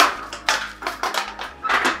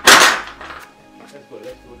 Let's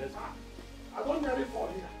go. I don't nearly fall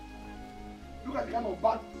here. Look at the kind of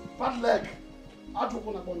bad leg. I don't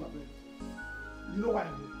want to go on the bed. You know why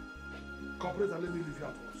I'm here? Cooperate and let me leave you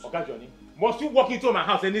at once. Okay, Johnny. Must you walk into my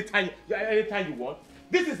house anytime you want?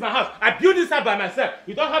 This is my house. I built this house by myself.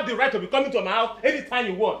 You don't have the right to be coming to my house anytime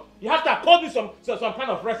you want. You have to accord me some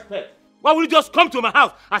kind of respect. Why would you just come to my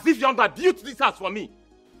house as if you want to build this house for me?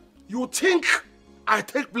 You think I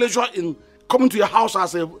take pleasure in coming to your house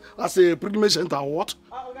as a pilgrimage center or what?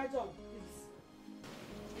 Okay, John,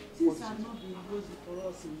 please. Things are not been rosy for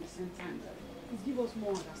us in recent times. Please give us more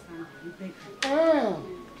understanding. We beg you.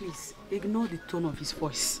 Please, ignore the tone of his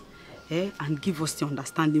voice and give us the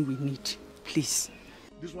understanding we need. Please.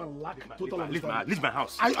 This one lack total understanding. Leave my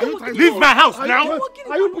house. Are you trying leave to my house now.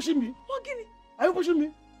 Are you pushing me? Are you pushing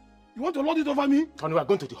me? You want to lord it over me? Tony, we are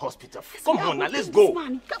going to the hospital. Come on now, let's go.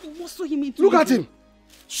 Man, you can't muscle him into Look at him.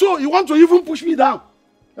 So you want to even push me down?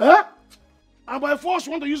 Eh? And by force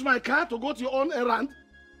you want to use my car to go to your own errand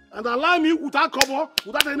and allow me without cover,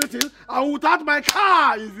 without anything, and without my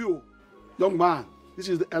car in view. Young man, this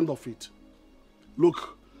is the end of it.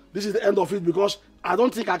 Look, this is the end of it because I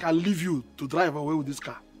don't think I can leave you to drive away with this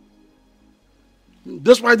car.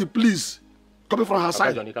 That's why the police coming from her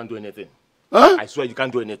side. John, you can't do anything. Huh? I swear you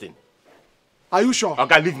can't do anything. Are you sure?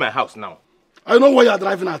 Okay, leave my house now. I know where you are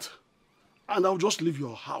driving at. And I'll just leave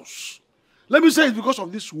your house. Let me say it's because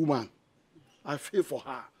of this woman. I feel for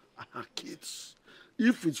her and her kids.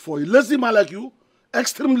 If it's for a lazy man like you,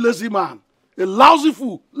 extreme lazy man, a lousy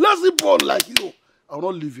fool, lazy bone like you, I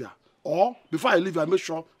will not leave here. Or, before I leave here, I make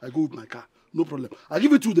sure I go with my car. No problem. I'll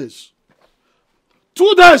give you 2 days.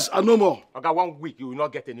 2 days and no more. Okay, 1 week, you will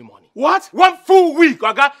not get any money. What? 1 full week,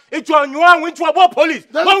 okay? It's your new one, which you police.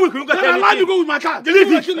 Then, 1 week, you will not get anything. Then allow me to go with my car.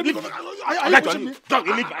 Leave it. Are you pushing me? Don't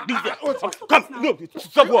leave me. Come, no,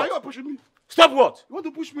 stop walk. Are you pushing me? Stop what? You want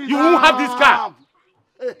to push me You down? won't have this car.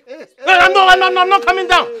 I'm not coming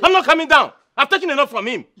down. I'm not coming down. I've taken enough from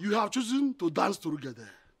him. You have chosen to dance together.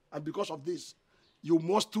 And because of this, you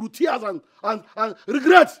must through tears and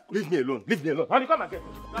regret. Leave me alone. Leave me alone. Honey, come and get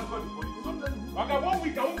me. Now call the police. Okay, 1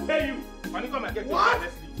 week I won't pay you. Honey, come and get me. What?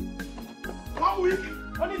 Let's leave. 1 week?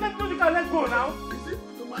 Honey, let's go. Let's go now. Is it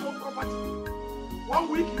to my own property? 1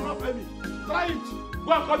 week you not pay me. Try it.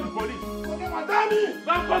 Go and call the police. Okay, man, damn me.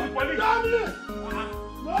 Go and call the police. Damn me.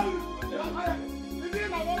 No, if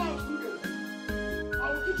you are one house together, I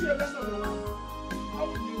will teach you a lesson. I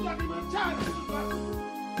will give you like a chance to do that.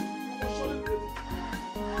 You must surely do it.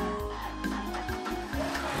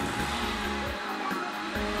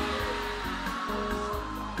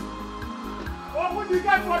 Open the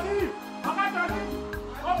gate for me. I got Johnny.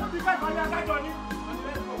 Open the gate for me. I got Johnny.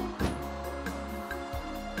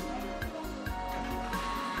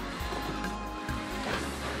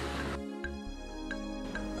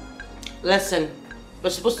 Listen,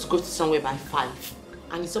 we're supposed to go to somewhere by 5,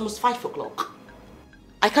 and it's almost 5 o'clock.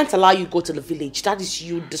 I can't allow you to go to the village. That is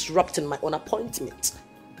you disrupting my own appointment.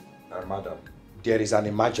 Madam, there is an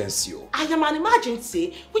emergency. I am an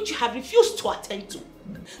emergency which you have refused to attend to.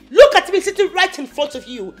 Look at me sitting right in front of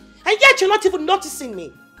you, and yet you're not even noticing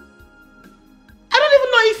me. I don't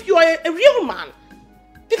even know if you are a real man,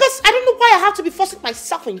 because I don't know why I have to be forcing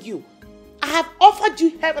myself on you. I have offered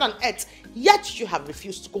you heaven and earth, yet you have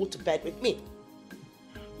refused to go to bed with me.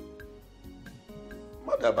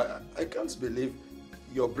 Madam, I can't believe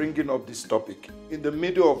you're bringing up this topic in the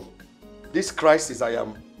middle of this crisis I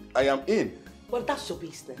am in. Well, that's your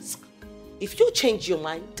business. If you change your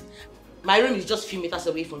mind, my room is just a few meters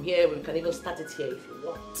away from here. We can even start it here if you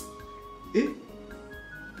want. Eh?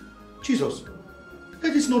 Jesus,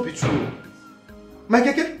 let this not be true. My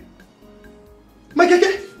keke? My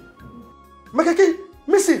keke? My keke?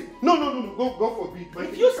 Missy! No, God forbid.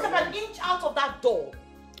 If you step an inch out of that door,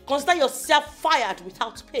 consider yourself fired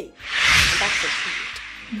without pay. And that's the truth.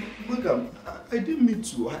 Madam, I didn't mean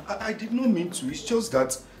to. I did not mean to. It's just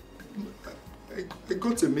that I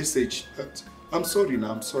got a message that I'm sorry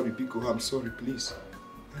now. I'm sorry, Biko. I'm sorry, please.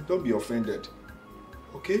 Don't be offended.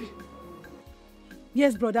 Okay?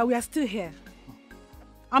 Yes, brother, we are still here.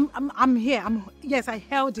 I'm here. Yes, I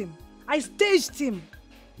held him. I staged him.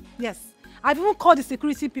 Yes. I've even called the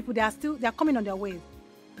security people. They are coming on their way.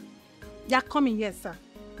 They are coming, yes, sir.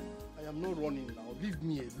 I am not running now. Leave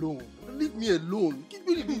me alone. Leave me alone. Give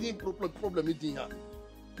me the problem in here.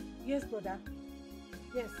 Yes, brother.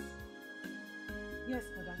 Yes. Yes,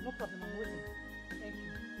 brother. No problem. I'm waiting. Thank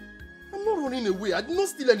you. I'm not running away. I did not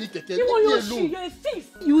steal any keke. Leave me alone. You're a thief.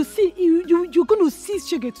 You will see. You're going to see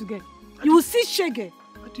Shege today. You will see Shege.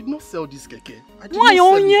 I did not sell this keke. I did Why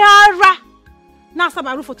not sell it. Now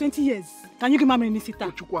Sabaru for 20 years. Can you give me a sita?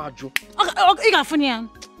 Okay, you can funny. A mad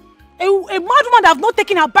woman that have not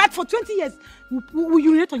taken her bath for 20 years will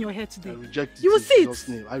urinate on your head today. I reject it. You will see it. Jesus'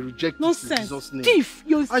 name. I reject Nonsense. it in Jesus' name. Thief.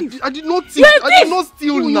 You're a thief. I did not steal. I did not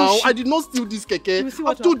steal now. I did not steal this keke.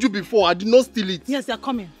 I've told you before. I did not steal it. Yes, they are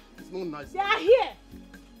coming. It's not nice. They are here.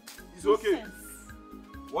 It's okay.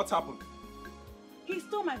 What happened? He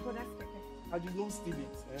stole my brother's keke. I did not steal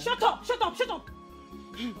it. Shut up! Shut up! Shut up!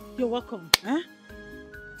 You're welcome. Eh?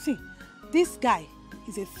 See, this guy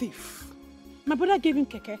is a thief. My brother gave him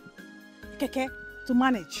keke to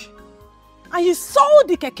manage. And he sold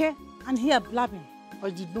the keke and he are blabbing. I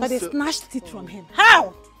did not. But they snatched it from him.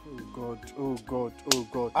 How? Oh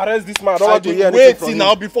God. Arrest this man. I don't I want to did hear anything from wait him.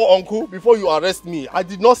 now before you arrest me. I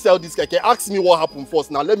did not sell this keke. Ask me what happened first.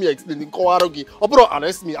 Now let me explain.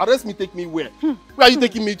 Arrest me. Take me where? Where are you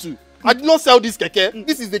taking me to? I did not sell this keke.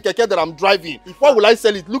 This is the keke that I'm driving. Why will I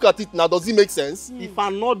sell it? Look at it now. Does it make sense? If I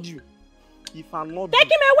nod you. Take him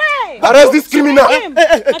away! Arrest this criminal!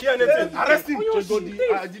 Arrest him!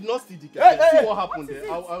 I did not steal the keke. See what happened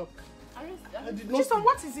there. I did not. Jason,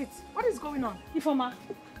 what is it? What is going on? Ifoma,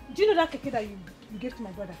 do you know that keke that you gave to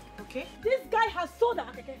my brother? Okay. This guy has sold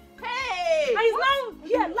that keke. Hey! And he's now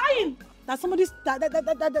here lying. That somebody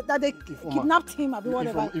that they kidnapped him or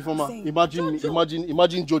whatever. Ifoma, imagine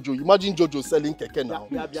Jojo. Imagine Jojo selling keke now.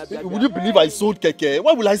 Would you believe I sold keke?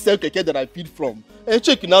 Why will I sell keke that I feed from?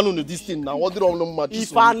 Check now on this thing now. What do you know?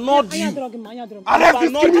 If I not you, arrest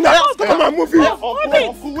this criminal. Come on, move it.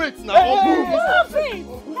 Uncle, wait now. Move it.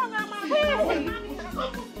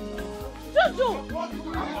 Jojo.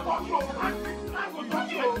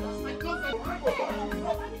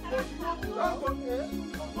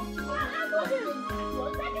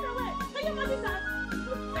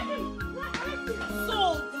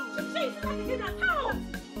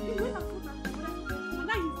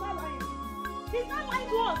 He's not lying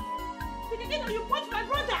to us. The keke that you bought my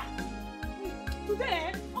brother.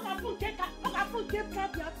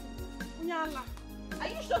 Are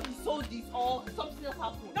you sure he sold this or something else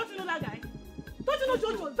happened? Don't you know that guy? Don't you know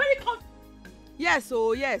Jojo? Very confident. Yes,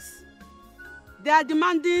 oh yes. They are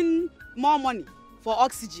demanding more money for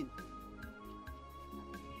oxygen.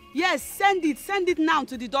 Yes, send it now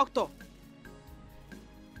to the doctor.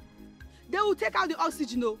 They will take out the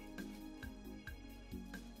oxygen, oh.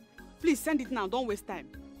 Please send it now, don't waste time.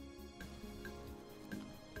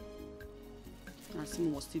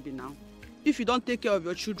 Simon must still be now. If you don't take care of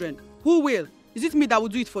your children, who will? Is it me that will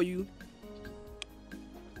do it for you?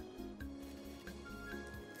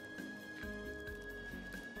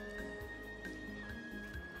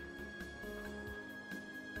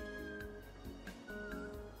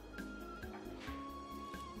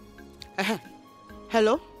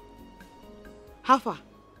 Hello? How far?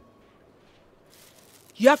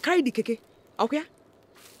 You have carried the keke? Okay?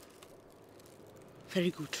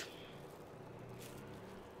 Very good.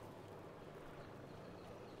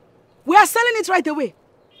 We are selling it right away.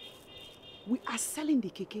 We are selling the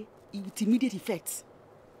keke with immediate effect.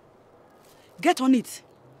 Get on it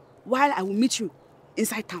while I will meet you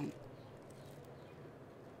inside town.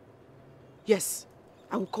 Yes,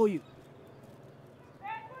 I will call you.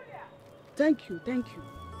 Thank you, thank you.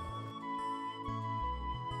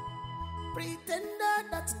 Pretender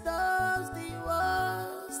that does the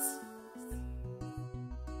worst.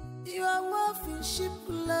 You are wolfing sheep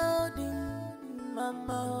clothing,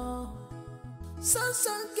 mama.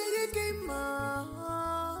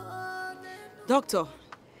 Doctor,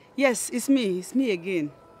 yes, it's me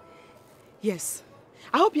again. Yes,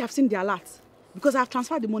 I hope you have seen the alert because I have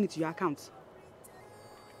transferred the money to your account.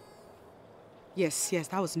 Yes,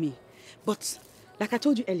 that was me. But like I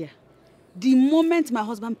told you earlier, the moment my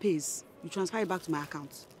husband pays, you transfer it back to my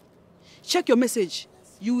account. Check your message.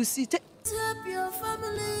 You will see.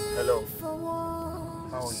 Hello.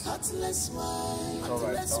 How are you? It's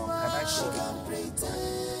alright.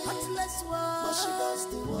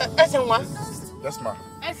 Can I call? Yes, ma.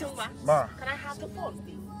 Ma. Can I have the phone,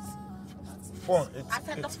 please? Phone? I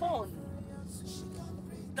said the phone.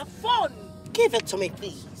 The phone! Give it to me,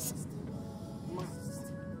 please. Ma,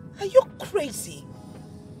 are you crazy?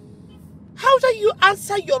 How do you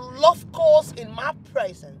answer your love calls in my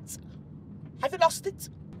presence? Have you lost it?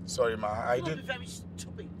 Sorry, ma. I You'll didn't. be very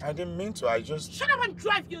stupid. I didn't mean to. I just. Shut up and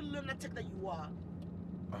drive, you lunatic that you are.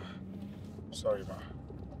 Sorry, ma.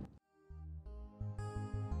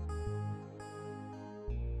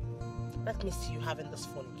 Let me see you having this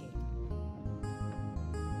phone game.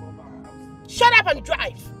 Shut up and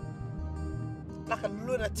drive! Like a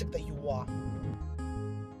lunatic that you are.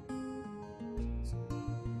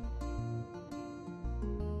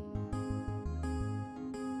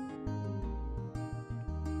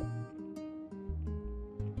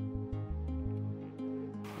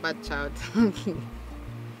 Bad child. You're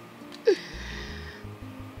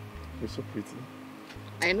so pretty.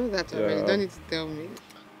 I know that already. Yeah. Don't need to tell me. You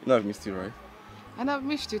know I've missed you, right? And I've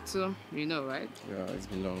missed you too. You know, right? Yeah, it's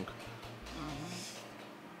been long.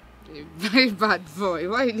 A very bad boy.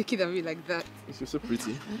 Why are you looking at me like that? You're so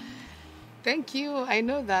pretty. Thank you. I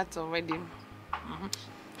know that already.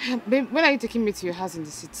 Babe, when are you taking me to your house in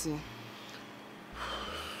the city?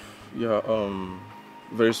 Yeah,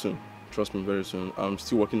 very soon. Trust me, very soon. I'm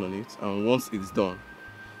still working on it. And once it's done,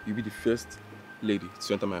 you'll be the first lady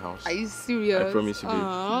to enter my house. Are you serious? I promise you, babe.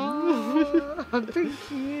 Aww.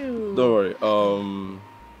 Thank you. Don't worry.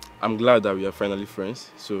 I'm glad that we are finally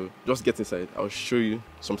friends. So just get inside. I'll show you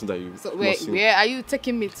something that you. So where are you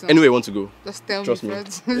taking me to? Anywhere you want to go. Just tell Trust me me.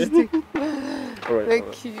 first. All right.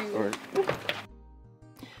 Thank you. All right.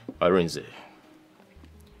 Arinze,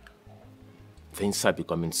 things are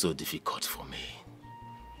becoming so difficult for me.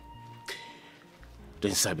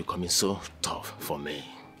 Things are becoming so tough for me.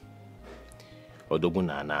 Odogwu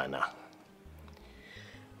na ana.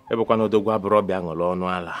 Ebekwana odogwu abụrụ bịa ṅụrụ ọnụ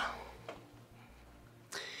ala.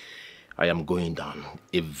 I am going down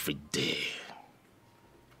every day.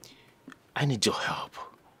 I need your help.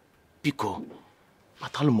 Biko,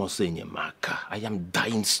 matalumoso enyemaka. I am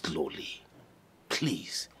dying slowly.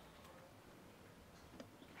 Please.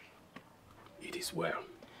 It is well.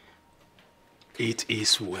 It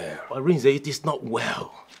is well. Arinze, it is not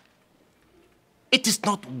well. It is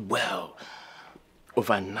not well.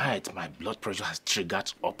 Overnight, my blood pressure has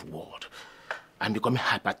triggered upward. I'm becoming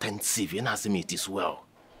hypertensive. You're not asking me it is well.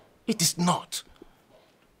 It is not.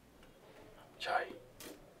 Chai.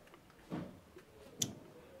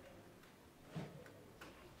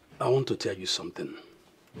 I want to tell you something.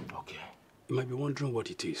 Okay. You might be wondering what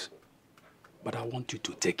it is, but I want you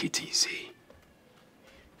to take it easy.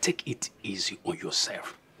 Take it easy on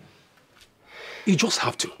yourself. You just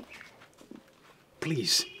have to.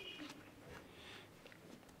 Please.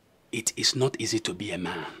 It is not easy to be a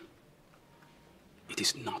man. It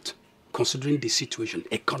is not. Considering the situation,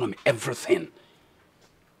 economy, everything.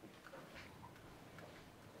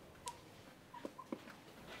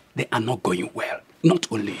 They are not going well. Not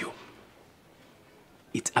only you.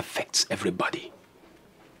 It affects everybody.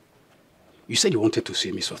 You said you wanted to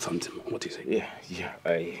see me or something. What is it? Yeah.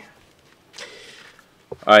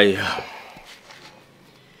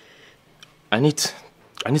 I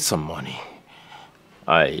need some money.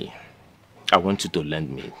 I want you to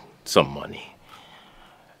lend me some money.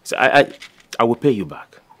 So I will pay you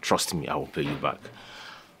back. Trust me, I will pay you back.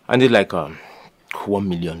 I need like 1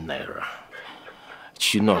 million naira.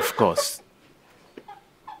 You know, of course,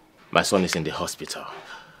 my son is in the hospital.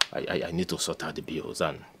 I need to sort out the bills,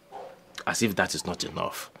 and as if that is not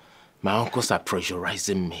enough, my uncles are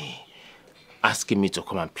pressurizing me, asking me to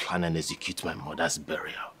come and plan and execute my mother's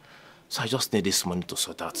burial. So I just need this money to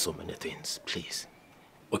sort out so many things, please.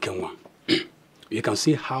 Okay, Nwa. You can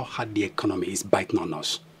see how hard the economy is biting on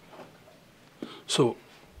us. So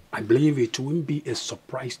I believe it won't be a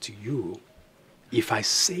surprise to you if I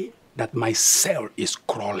say that my cell is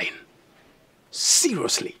crawling.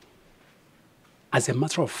 Seriously. As a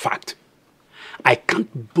matter of fact, I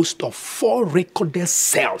can't boast of 4 recorded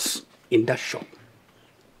sales in that shop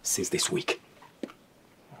since this week.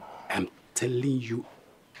 I'm telling you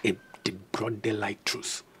the broad daylight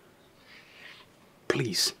truth.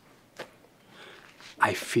 Please,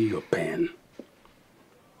 I feel your pain.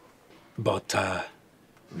 But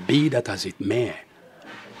be that as it may,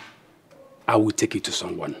 I will take it to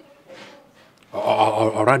someone.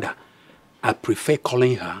 Or rather, I prefer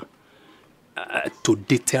calling her to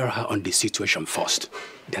detail her on the situation first.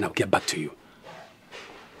 Then I'll get back to you.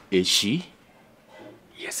 Is she?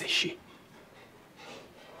 Yes, is she.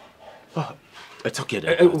 Oh, it's okay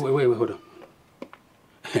then. Wait, hold on.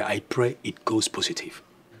 I pray it goes positive.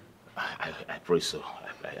 I pray so.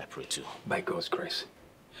 I pray too. By God's grace.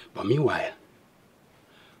 But meanwhile,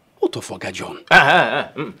 what to forget John?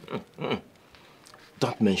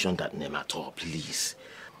 Don't mention that name at all, please.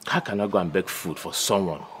 How can I go and beg food for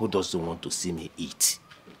someone who doesn't want to see me eat?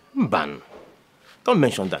 Mban. Don't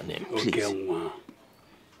mention that name, please. Okay,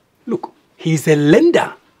 look, he's a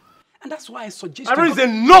lender. And that's why I suggest... I really say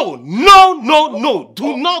no.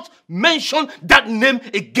 Do not mention that name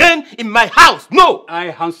again in my house. No. I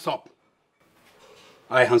hands up.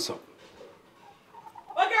 Okay,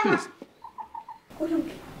 please.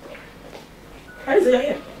 You're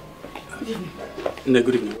here. No,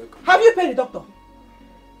 good evening. Have you paid the doctor?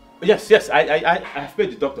 Yes, I have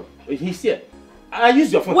paid the doctor. He's here. I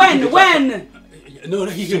used your phone. When? No,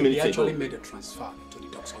 he actually made a transfer to the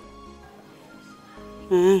doctor.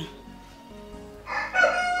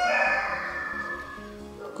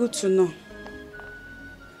 Good to know.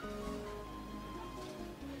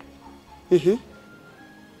 You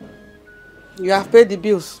have paid the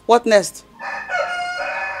bills. What next?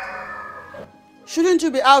 Shouldn't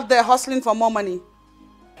you be out there hustling for more money?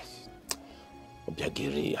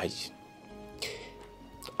 Obiageri,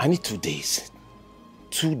 I need 2 days.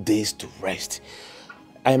 2 days to rest.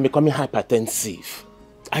 I am becoming hypertensive.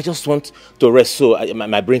 I just want to rest so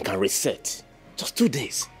my brain can reset. Just 2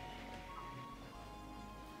 days.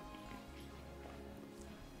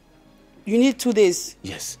 You need 2 days?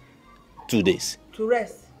 Yes, 2 days. To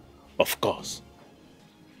rest? Of course.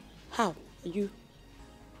 How?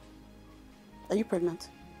 Are you pregnant?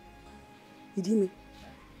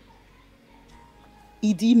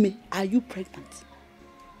 Idime, are you pregnant?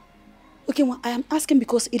 Okay, well, I am asking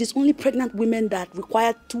because it is only pregnant women that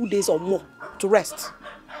require 2 days or more to rest.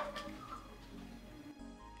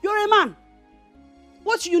 You're a man.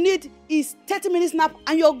 What you need is 30 minutes nap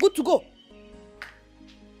and you're good to go.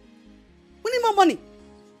 We need more money.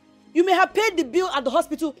 You may have paid the bill at the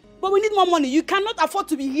hospital, but we need more money. You cannot afford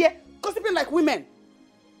to be here gossiping like women.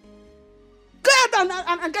 Go ahead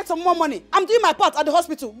and get some more money. I'm doing my part at the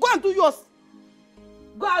hospital. Go and do yours.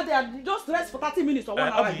 Go out there and just rest for 30 minutes or 1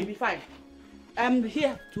 hour and you'll be fine. I'm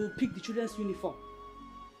here to pick the children's uniform.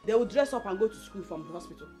 They will dress up and go to school from the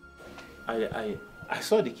hospital. I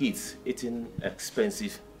saw the kids eating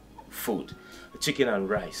expensive food. Chicken and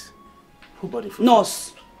rice. Who bought the food?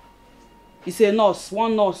 Nurse. It's a nurse.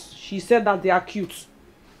 One nurse. She said that they are cute.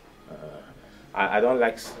 I don't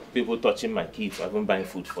like people touching my kids or even buying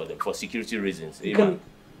food for them for security reasons.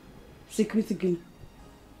 Security gain.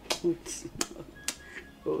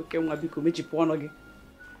 Okay,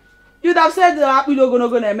 you'd have said that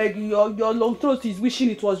your long throat is wishing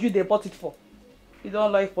it was you they bought it for. You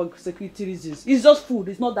don't like for security reasons. It's just food,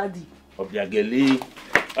 it's not that deep. Obiageli.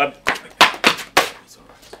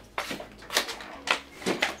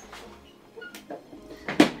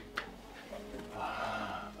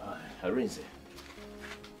 Arinze,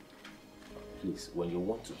 please, when you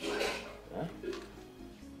want to go, huh?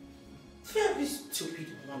 Very stupid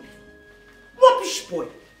woman. Rubbish boy.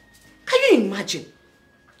 Can you imagine?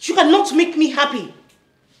 You cannot make me happy.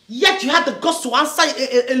 Yet you had the guts to answer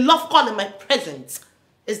a love call in my presence.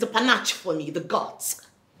 It's the panache for me, the gods.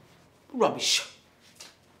 Rubbish.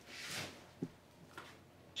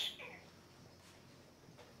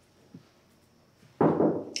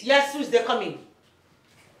 Yes, who's there coming?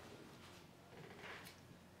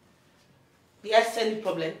 Yes, any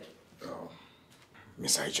problem?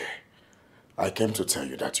 Miss IJ, I came to tell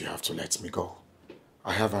you that you have to let me go.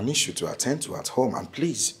 I have an issue to attend to at home, and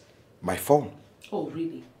please, my phone. Oh,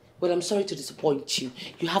 really? Well, I'm sorry to disappoint you.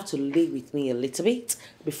 You have to lay with me a little bit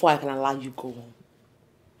before I can allow you go home.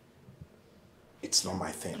 It's not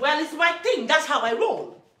my thing. Well, it's my thing. That's how I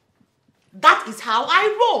roll. That is how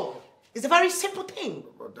I roll. It's a very simple thing.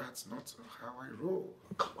 But that's not how I roll.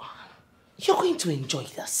 Come on. You're going to enjoy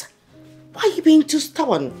this. Why are you being too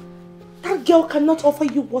stubborn? That girl cannot offer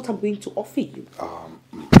you what I'm going to offer you.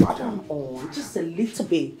 Madam. Come on, just a little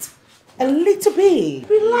bit. A little bit.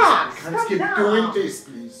 Relax. Can't keep doing this,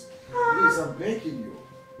 please. Please, I'm begging you.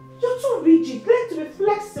 You're too rigid. Learn to be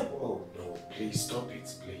flexible. Oh, no. Please, stop it,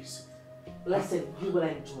 please. Listen, you will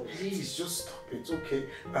enjoy it. Please, just stop it, okay?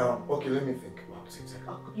 Okay, let me think about it.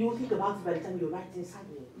 You will think about it by the time you're right inside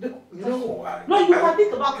me. No, you can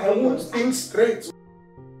think about it. I won't think straight.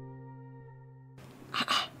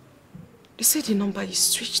 They said the number is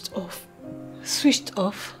switched off. Switched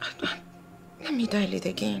off? Let me dial it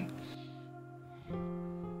again.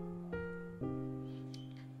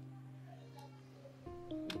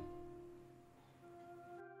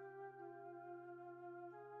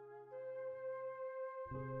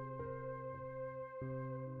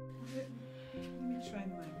 Let me try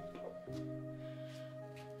mine.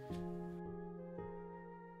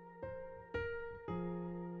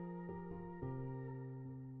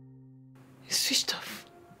 It's switched off.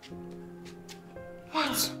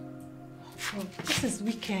 What? Oh, this is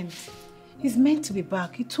weekend. He's meant to be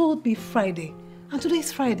back. He told me Friday. And today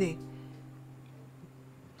is Friday.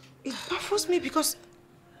 It baffles me because...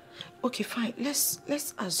 Okay, fine. Let's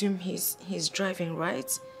assume he's driving,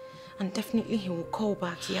 right? And definitely he will call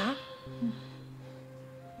back, yeah? I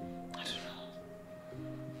don't know.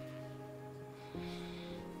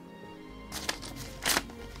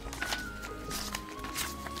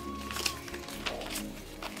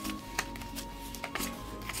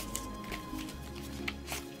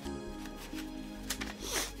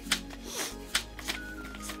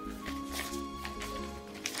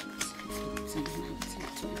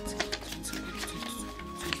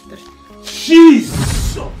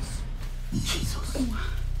 Jesus!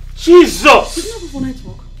 Jesus! Did you have a full night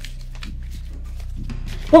walk?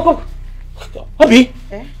 Walk. Obi?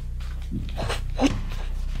 Eh?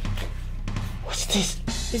 What's this?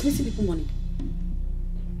 It's meeting people money.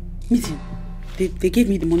 Meeting. They gave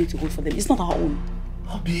me the money to hold for them. It's not our own.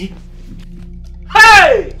 Obi?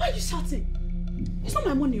 Hey! Why are you shouting? It's not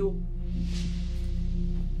my money, oh.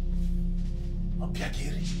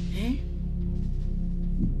 Obiageri. Eh?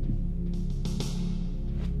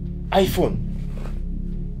 iPhone.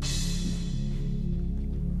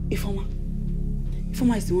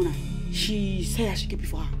 Ifoma is the owner. She said I should keep it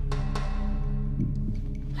for her.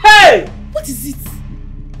 Hey! What is it?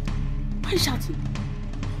 Why are you shouting?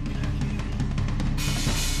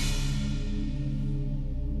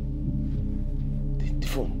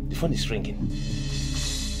 The phone is ringing.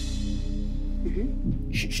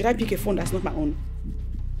 Should I pick a phone that's not my own?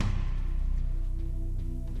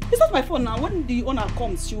 It's not my phone now. When the owner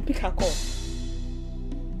comes, she will pick her call.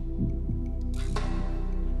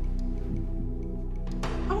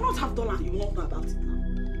 I will not have dollar and you will not know about it now.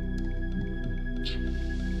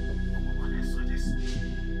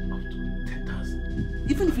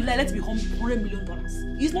 Even if you let it be $100 million,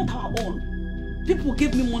 it's not our own. People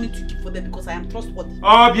gave me money to keep for them because I am trustworthy.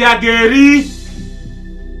 Obiageri!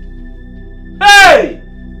 Hey!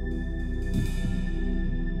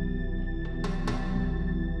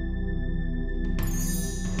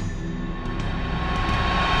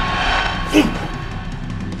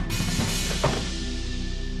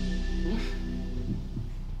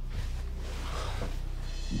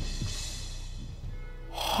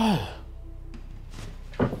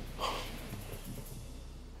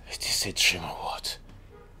 It is a dream or what?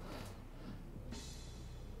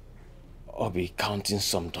 Obi counting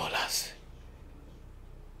some dollars.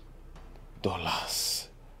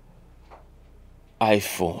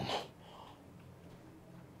 iPhone.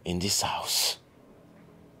 In this house.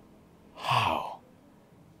 How?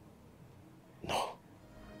 No.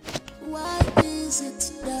 Why is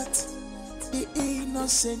it that The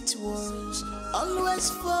innocent ones always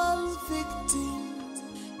fall victim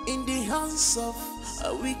in the hands of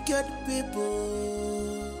wicked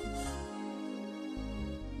people.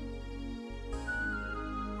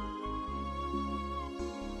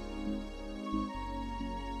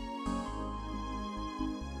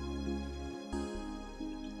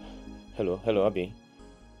 Hello, Abi.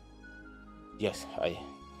 Yes,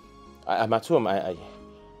 I'm at home. I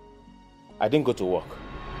didn't go to work.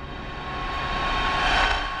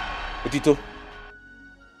 Tito,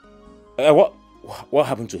 what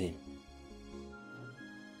happened to him?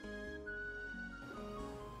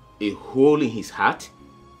 A hole in his heart?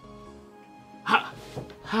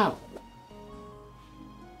 How?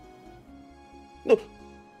 No.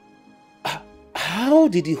 How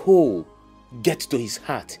did the hole get to his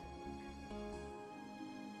heart?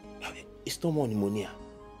 It's no more pneumonia.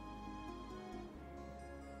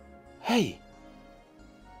 Hey.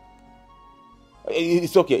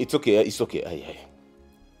 It's okay.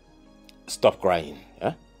 Stop crying.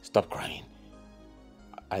 Huh? Stop crying.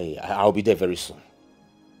 I'll be there very soon.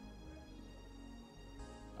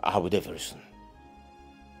 I'll be there very soon.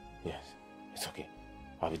 Yes, it's okay.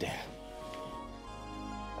 I'll be there.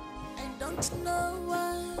 I don't know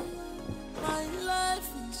why my life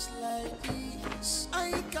is like this. I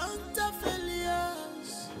encounter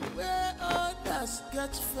failures where others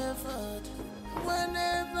get favored.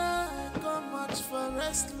 Whenever I come out for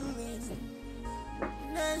wrestling,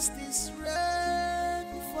 next is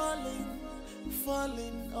rain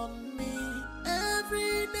falling on me.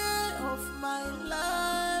 Every day of my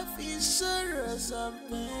life is sorrows and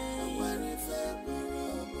pain.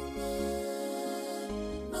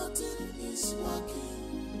 Nothing is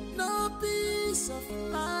working, no peace of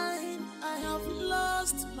mind. I have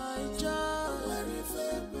lost my job.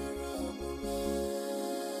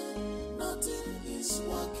 Nothing is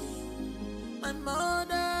working. My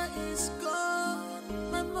mother is gone.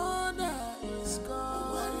 My mother is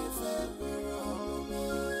gone.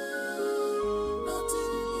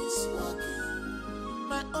 Nothing is working.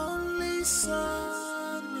 My only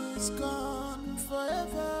son is gone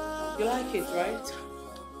forever. You like it, right?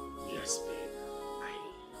 Yes, babe. I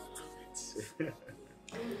love it.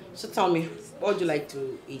 So tell me, what would you like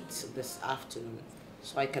to eat this afternoon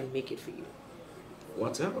so I can make it for you?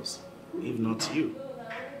 What else? If not you.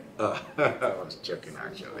 I was joking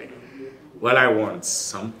actually. Well, I want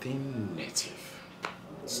something native.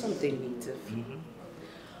 Something native?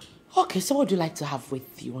 Okay, so what would you like to have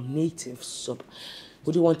with your native soup?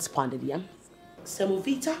 Would you want pounded yam,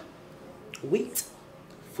 semovita, wheat,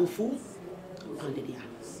 fufu, pounded yam?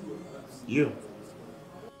 You?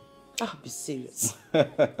 Ah, be serious.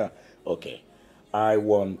 Okay. I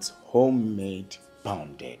want homemade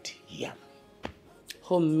pounded yam.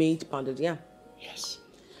 Homemade pounded yam? Yes.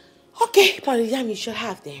 Okay, pounded yam you should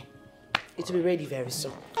have then. It will be ready very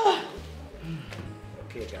soon.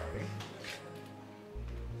 Okay, darling.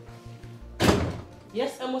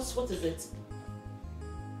 Yes, Amos, what is it?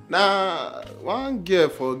 Nah, one girl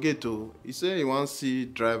forget to. He say he wants to see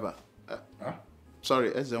driver.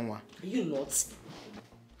 Sorry, SN1. Are you nuts?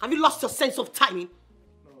 Have you lost your sense of timing?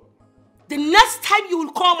 The next time you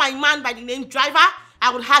will call my man by the name driver,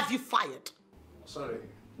 I will have you fired. Sorry,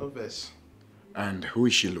 no verse. And who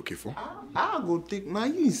is she looking for? I go take. Now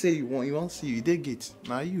you say you want to see you. They get.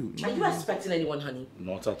 Now you. Are you expecting anyone, honey?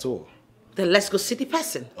 Not at all. Then let's go see the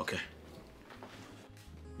person. Okay.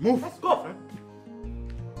 Move. Let's go.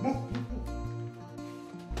 Move.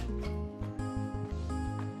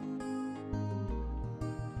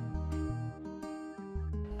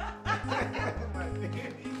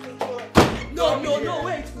 No,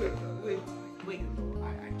 wait. I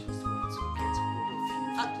just want to get hold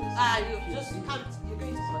of you. You just can't. You're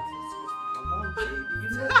going to start this. Come on, baby. You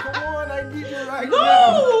know, come on, I need you right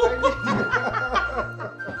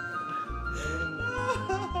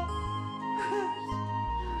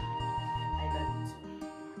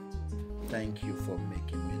Thank you for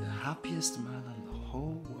making me the happiest man in the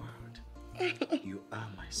whole world. You are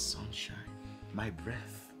my sunshine, my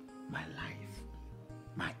breath, my life,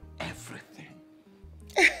 my everything.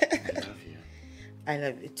 I love you. I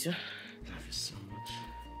love you too. Love you so much.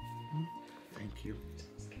 Thank you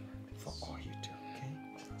for all you do,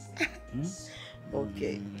 okay?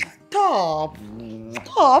 Okay. Stop.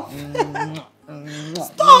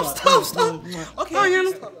 Stop. Okay.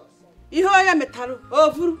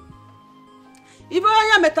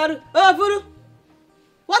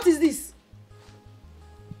 What is this?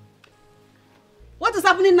 What is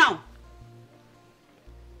happening now?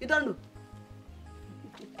 You don't know.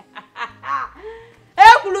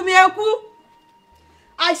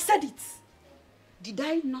 I said it. Did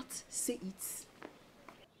I not say it?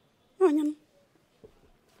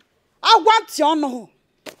 I want your no.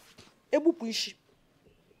 Ebu puishi.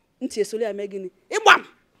 Nti esole amegini. Ibam.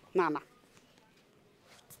 Nana.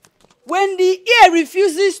 When the ear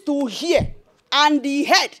refuses to hear and the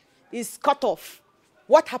head is cut off,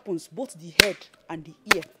 what happens? Both the head and the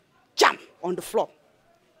ear jam on the floor.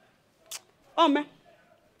 Oh man.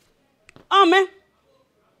 Oh man.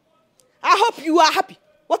 I hope you are happy.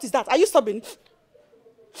 What is that? Are you stubborn?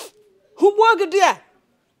 Who worked there?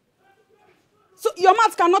 So your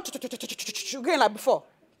mouth cannot again like before.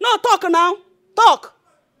 No, talk now. Talk.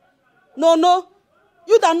 No.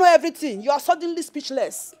 You don't know everything. You are suddenly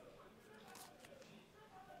speechless.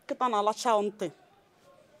 Untill.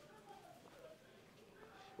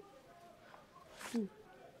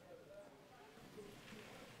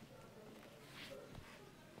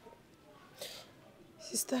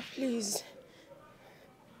 Sister, please.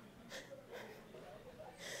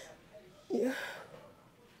 Yeah.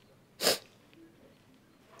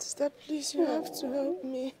 Sister, please, you have to help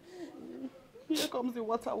me. Here comes the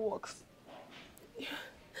waterworks. You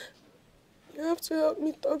have to help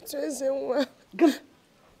me talk to EZURUONYE.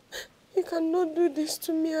 You cannot do this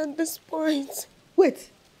to me at this point.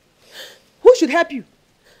 Wait. Who should help you?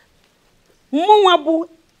 Mwabu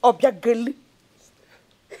Obiageli.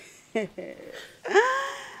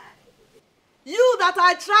 You that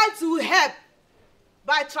I tried to help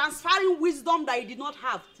by transferring wisdom that you did not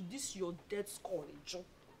have to this your dead skull, Joe.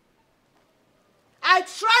 I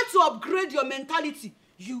tried to upgrade your mentality.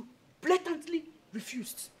 You blatantly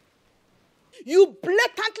refused. You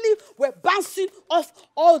blatantly were bouncing off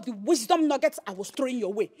all the wisdom nuggets I was throwing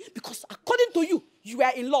your way. Because according to you, you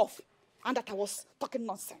were in love. And that I was talking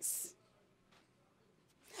nonsense.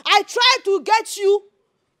 I tried to get you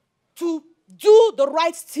to do the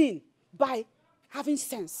right thing by having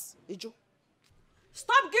sense, Ejo.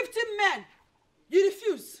 Stop gifting men. You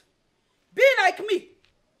refuse. Be like me.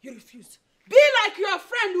 You refuse. Be like your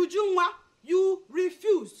friend Ujunwa. You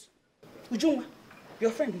refuse. Ujunwa,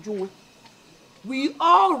 your friend Ujunwa. We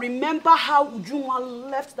all remember how Ujunwa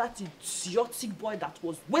left that idiotic boy that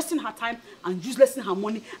was wasting her time and uselessing her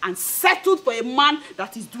money and settled for a man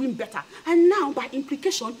that is doing better. And now, by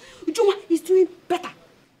implication, Ujunwa is doing better.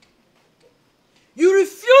 You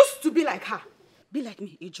refuse to be like her. Be like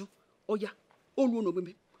me, Ejo. Oh yeah.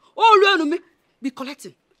 Be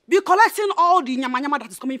collecting. Be collecting all the nyama that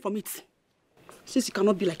is coming from it. Since you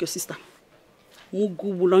cannot be like your sister.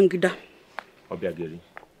 Mugu bulangida. Obiageli.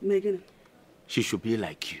 Megan. She should be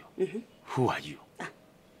like you. Who are you?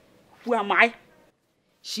 Who am I?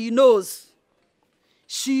 She knows.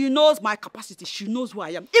 She knows my capacity. She knows who I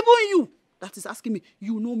am. Even you that is asking me,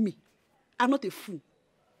 you know me. I'm not a fool.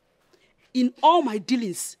 In all my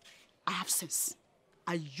dealings, I have sense.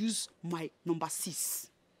 I use my number 6.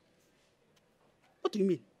 What do you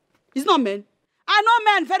mean? It's not men. I know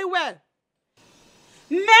men very well.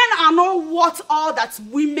 Men are not worth all that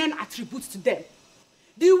women attribute to them.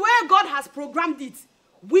 The way God has programmed it,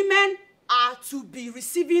 women are to be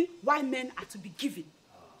receiving while men are to be giving.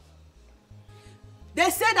 They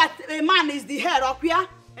say that a man is the head of here.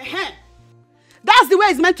 That's the way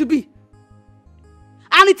it's meant to be.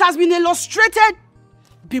 And it has been illustrated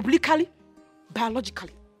biblically,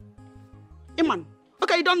 biologically. Amen.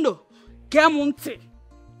 Okay, you don't know. Didn't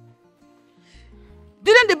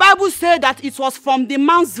the Bible say that it was from the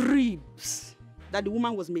man's ribs that the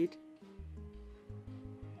woman was made?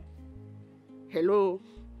 Hello.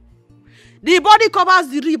 The body covers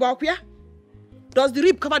the rib, okay? Does the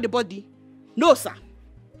rib cover the body? No, sir.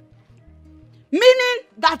 Meaning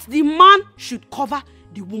that the man should cover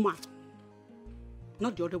the woman.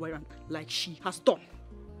 Not the other way around, like she has done.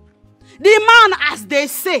 The man, as they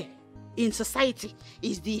say in society,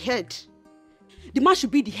 is the head. The man should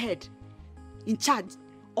be the head, in charge,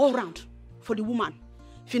 all round, for the woman.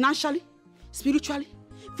 Financially, spiritually,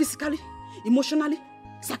 physically, emotionally,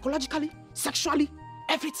 psychologically, sexually,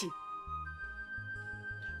 everything.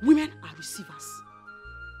 Women are receivers.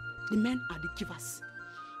 The men are the givers.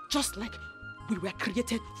 Just like we were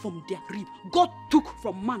created from their rib. God took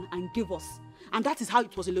from man and gave us. And that is how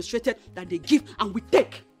it was illustrated that they give and we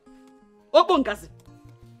take. Obongazi.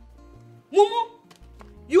 Mumu,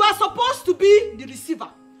 you are supposed to be the receiver.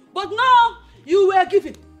 But now you were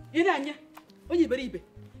giving. You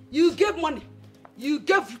gave money. You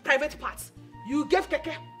gave private parts. You gave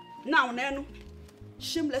keke. Now,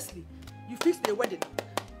 shamelessly, you fixed a wedding.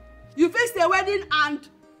 You fixed a wedding and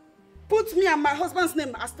put me and my husband's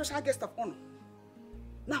name as special guest of honor.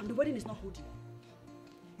 Now, the wedding is not holding.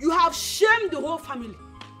 You have shamed the whole family.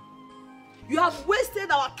 You have wasted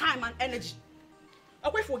our time and energy.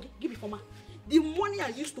 Give it for me. The money I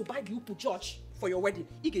used to buy the Upu George for your wedding,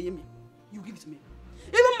 you give it to me.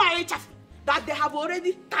 Even my chaff that they have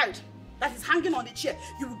already tied, that is hanging on the chair,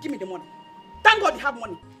 you will give me the money. Thank God you have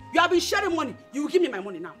money. You have been sharing money. You will give me my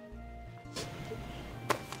money now.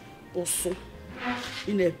 Also,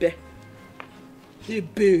 in a bed, the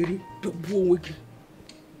baby, the boy.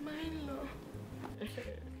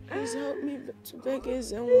 Please help me to beg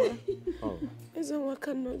Ezenwa. Oh. Ezenwa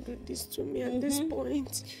cannot do this to me at this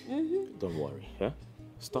point. Don't worry, huh?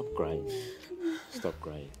 Stop crying. Stop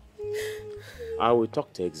crying. I will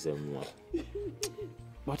talk to Ezenwa.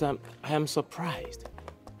 But I am surprised.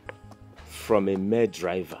 From a mere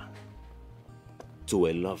driver to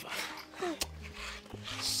a lover.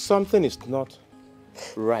 Something is not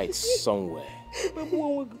right somewhere.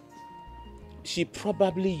 She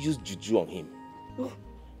probably used juju on him.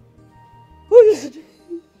 Who used juju?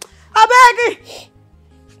 I beg you!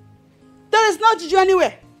 There is no juju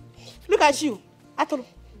anywhere. Look at you. Atolo.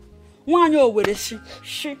 One year with she.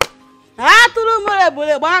 Atolo mole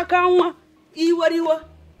bole baka nwa. Iwa.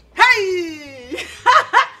 Hey!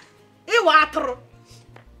 Iwa atolo.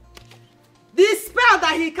 The spell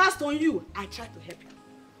that he cast on you, I tried to help you.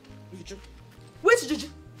 Juju. Which juju?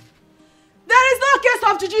 There is no case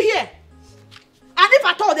of juju here. And if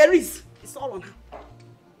at all there is, it's all on her.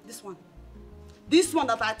 This one. This one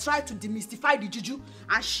that I tried to demystify the juju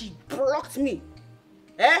and she blocked me.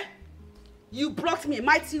 Eh? You blocked me,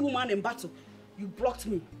 mighty woman in battle. You blocked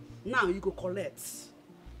me. Now you go collect.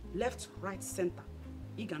 Left, right, center.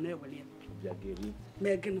 Megan.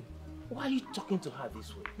 Why are you talking to her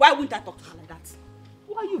this way? Why wouldn't I talk to her like that?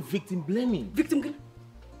 Why are you victim blaming? Victim?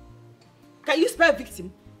 Can you spell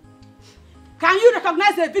victim? Can you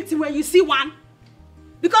recognize a victim when you see one?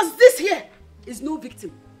 Because this here is no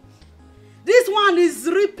victim. This one is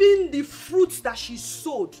reaping the fruits that she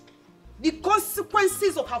sowed. The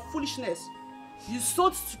consequences of her foolishness. You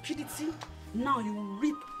sowed stupidity, now you will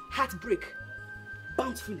reap heartbreak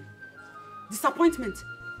bountifully. Disappointment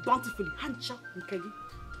bountifully. Hancha nkegi.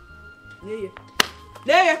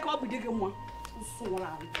 Leye ka obi dege mo. So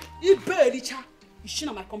wala. You barely cha. You shine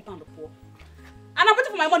on my compound for. And I'm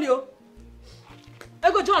waiting for my money, oh.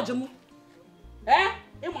 Ego George mu. Eh?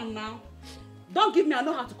 Come on now. Don't give me, I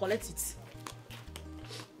know how to collect it.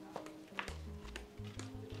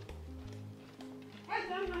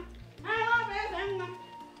 I love Ezenwa.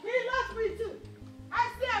 He loves me too. I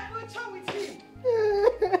see a future with him.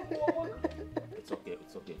 It's okay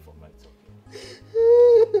for me, it's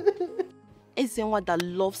okay. Ezenwa that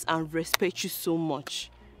loves and respects you so much.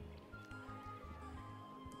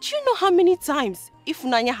 Do you know how many times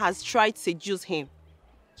Ifunanya has tried to seduce him,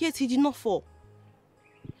 yet he did not fall?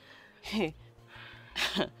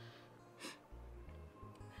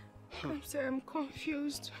 I'm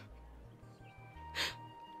confused.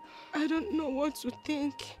 I don't know what to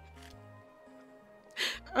think.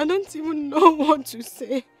 I don't even know what to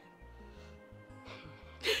say.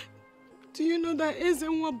 Do you know that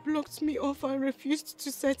Ezenwa blocked me off and refused to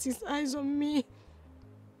set his eyes on me?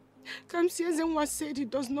 Kamsi Ezenwa said he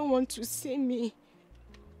does not want to see me.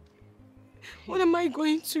 What am I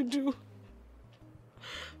going to do?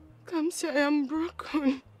 Kamsi, I am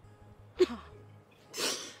broken.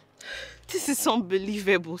 This is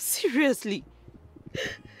unbelievable, seriously.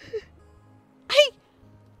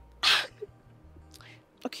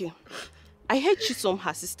 Okay, I heard Chisom,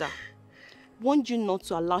 her sister, warned you not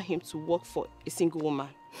to allow him to work for a single woman.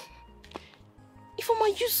 Ifoma,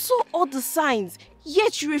 you saw all the signs,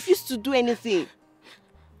 yet you refused to do anything.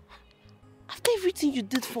 After everything you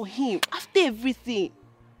did for him, after everything.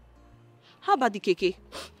 How about DIKEH?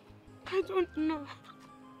 I don't know.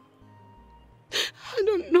 I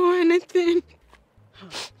don't know anything.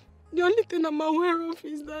 The only thing I'm aware of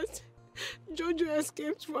is that Jojo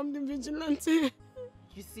escaped from the vigilante.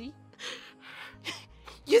 You see?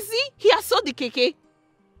 You see? He has saw DIKEH.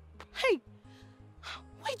 Hey,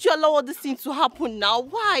 why do you allow all these things to happen now?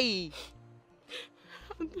 Why?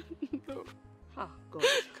 I don't know. Ah, God.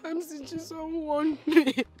 Kamsi Chisom warned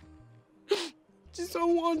me.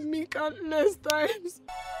 Chisom warned me countless times.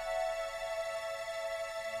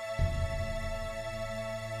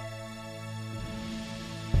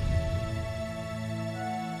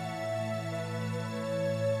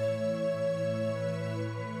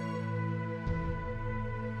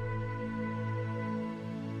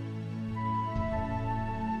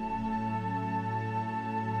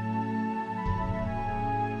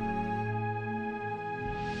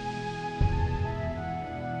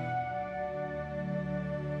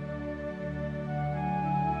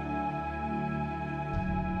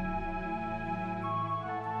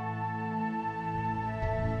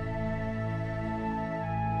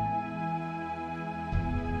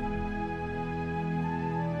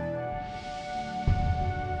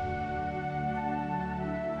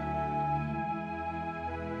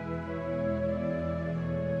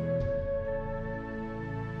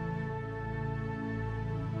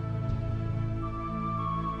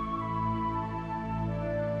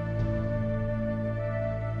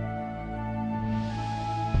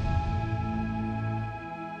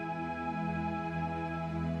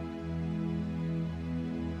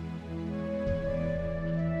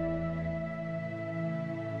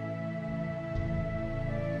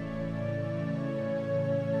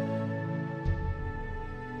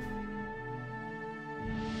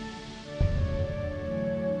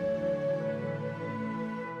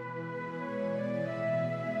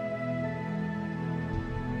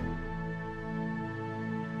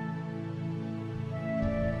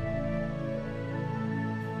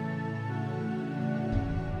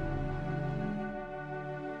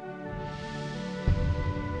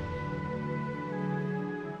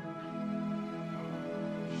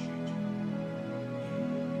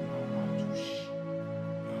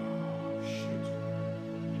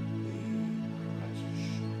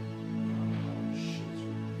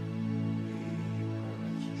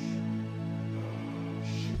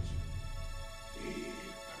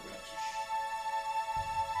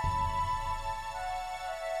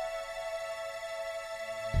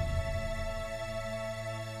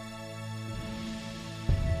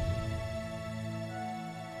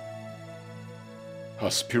 Her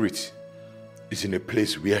spirit is in a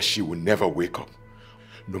place where she will never wake up,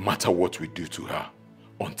 no matter what we do to her,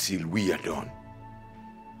 until we are done.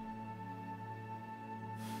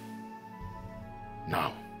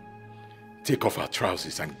 Now, take off her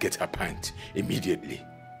trousers and get her pants immediately.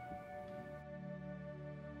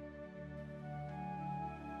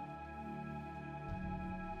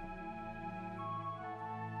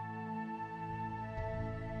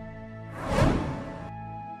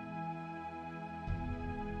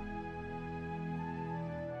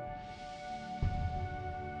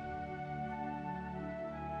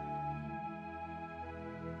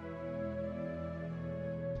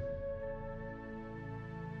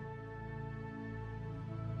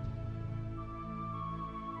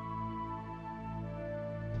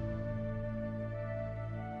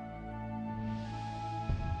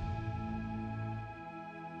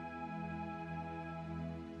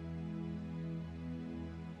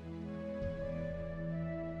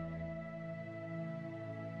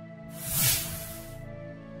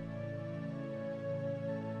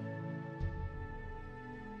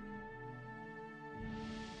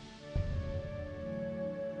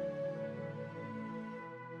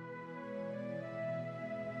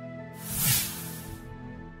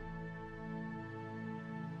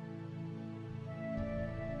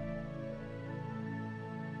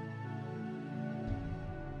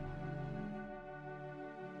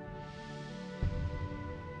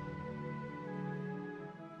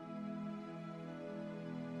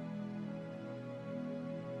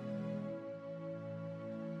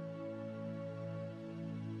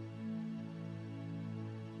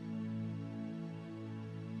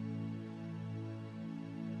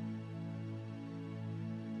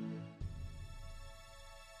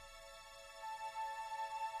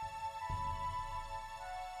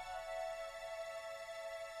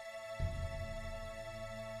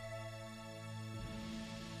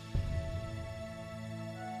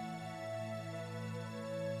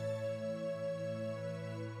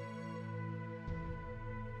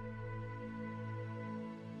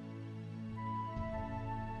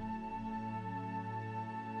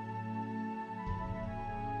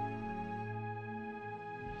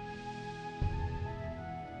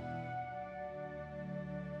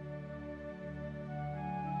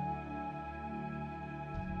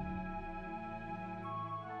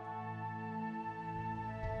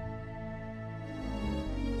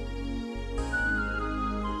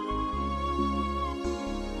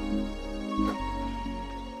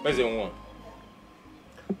 Ezenwa,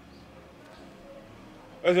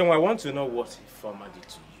 I want to know what Ifeoma did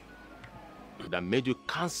to you that made you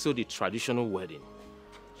cancel the traditional wedding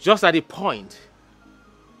just at the point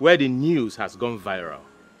where the news has gone viral.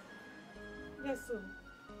 Yes, sir.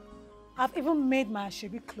 I've even made my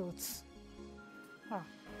shabby clothes.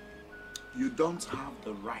 You don't have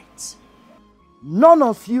the right. None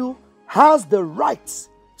of you has the right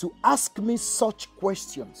to ask me such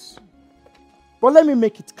questions. But let me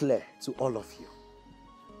make it clear to all of you.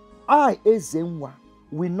 I, Ezenwa,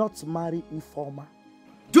 will not marry Ifeoma.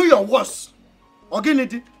 Do your worst.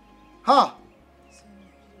 Oginidi. Ha!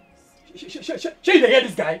 Shall you hear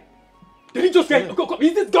this guy? Did he just say,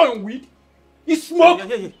 is this guy on weed? He smoke?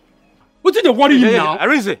 What did they worry him now?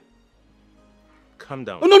 Arinze, calm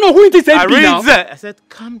down. Oh, no, who is this MP now? Arinze, I said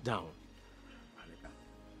calm down.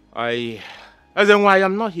 Ezenwa, I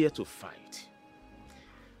am not here to fight.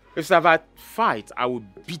 If it's about fight, I will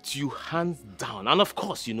beat you hands down. And of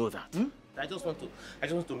course, you know that. I just want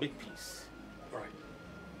to make peace. Right.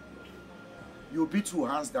 You'll beat you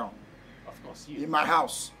hands down. Of course, you. In my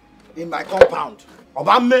house. In my compound.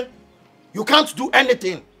 Obame, you can't do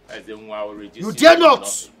anything. Ezenwa, I will reduce you dare not.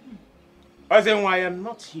 Ezenwa, I am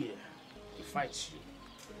not here to fight you.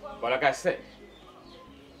 But like I said,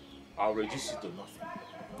 I'll reduce you to nothing.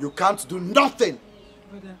 You can't do nothing.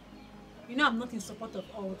 Brother, you know I'm not in support of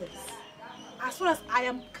all this. As far as I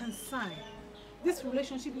am concerned, this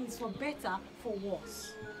relationship is for better, for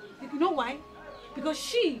worse. You know why? Because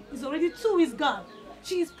she is already 2 weeks gone.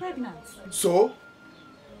 She is pregnant. So?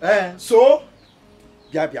 Chiso,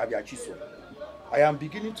 I am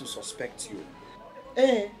beginning to suspect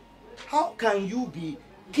you. How can you be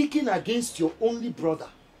kicking against your only brother?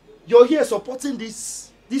 You're here supporting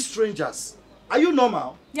these strangers. Are you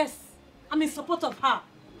normal? Yes, I'm in support of her.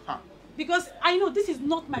 Because I know this is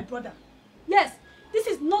not my brother. Yes, this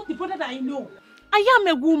is not the brother that I know. I am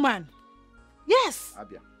a woman. Yes.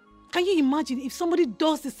 Abia. Can you imagine if somebody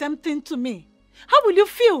does the same thing to me? How will you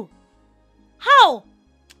feel? How?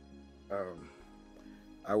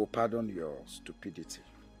 I will pardon your stupidity.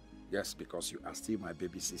 Yes, because you are still my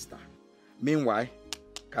baby sister. Meanwhile,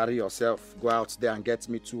 carry yourself, go out there and get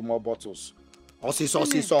me 2 more bottles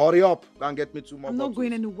So hurry up. Go and get me 2 more I'm not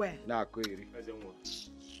going anywhere. Nah, query.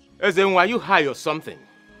 Ezenwa, are you high or something?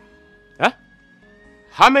 Huh?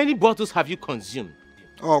 How many bottles have you consumed?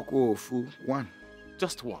 Oh, cool, fool. 1.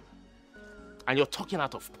 Just 1. And you're talking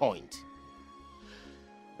out of point.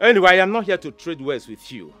 Anyway, I am not here to trade words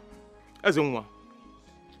with you. Ezenwa,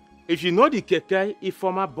 if you know the keke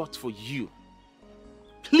Ifoma bought for you,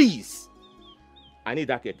 please, I need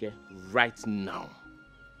that keke right now.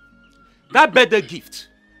 That birthday gift,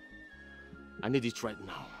 I need it right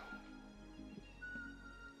now.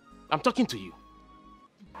 I'm talking to you.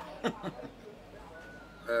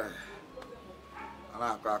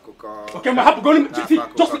 Okay, my happy going.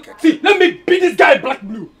 See, let me beat this guy black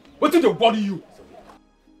blue. What did they bother you?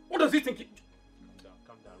 What does he think?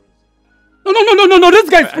 No, this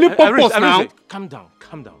guy is playing purpose now. Calm down,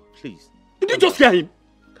 please. Did you just hear him?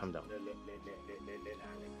 Calm down.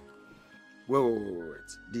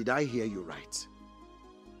 Wait. Did I hear you right?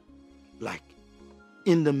 Like,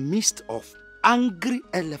 in the midst of angry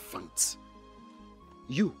elephants,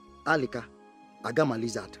 you, Alika, Agama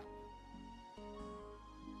Lizard,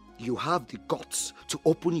 you have the guts to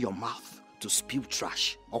open your mouth to spew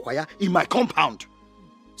trash, Okwaya, in my compound.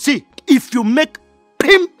 See, if you make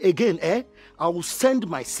him again, I will send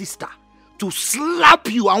my sister to slap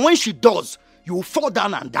you, and when she does, you will fall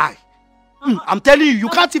down and die. I'm telling you, you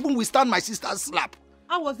can't even withstand my sister's slap.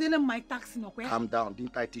 I was dealing my tax in Okwaya. Calm down.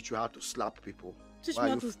 Didn't I teach you how to slap people? Teach me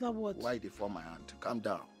how to slap what? Why they fall my hand? Calm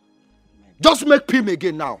down. Just make him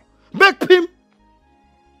again now. Make him.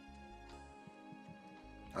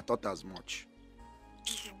 I thought as much.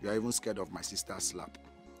 You're even scared of my sister's slap.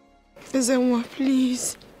 Ezenwa,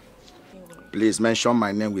 please. Please mention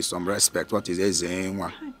my name with some respect. What is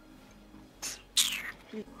Ezenwa?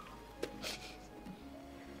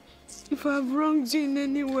 If I've wronged you in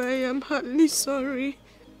any way, I am heartily sorry.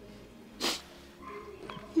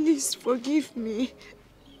 Please forgive me.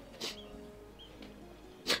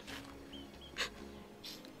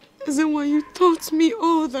 Ezenwa, you taught me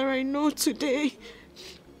all that I know today.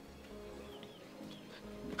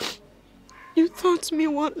 You taught me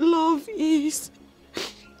what love is.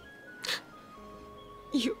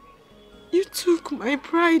 You took my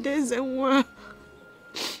pride, Ezenwa.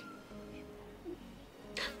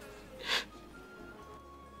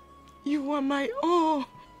 You are my all.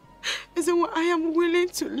 Ezenwa, I am willing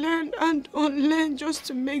to learn and unlearn just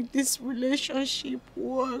to make this relationship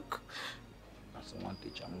work. That's the one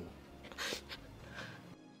teacher.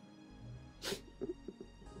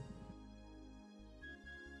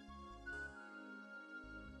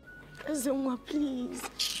 Ezenwa, please.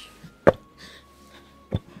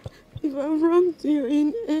 If I've wronged you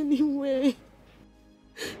in any way,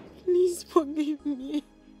 please forgive me.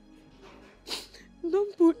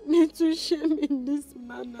 Don't put me to shame in this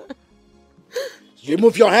manner.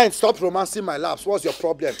 Remove your hands. Stop romancing my laps. What's your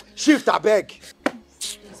problem? Shift, I beg.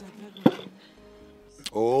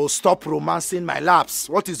 Oh, stop romancing my laps.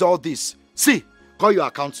 What is all this? See, call your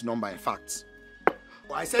account number, in fact.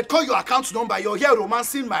 I said, call your account number. You're here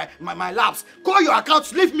romancing my laps. Call your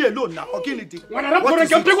account. Leave me alone now. Okay, what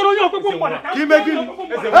is it?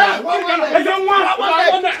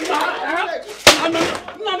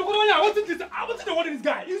 What is this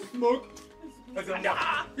guy? You smoke?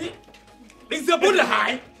 Is the body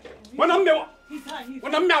high? When I'm not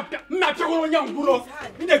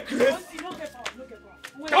in the crest.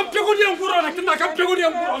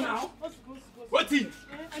 What is?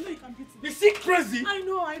 I know you can beat me. You see crazy? I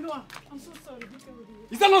know. I'm so sorry.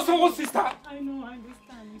 Is that not someone's sister? I know, I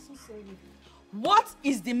understand. I'm so sorry. What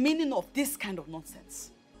is the meaning of this kind of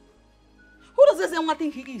nonsense? Who does Ezenwa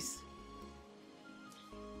think he is?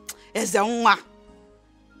 Ezenwa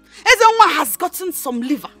has gotten some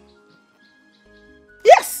liver.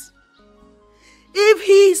 Yes. If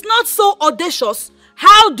he is not so audacious,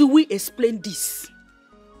 how do we explain this?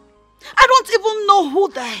 I don't even know who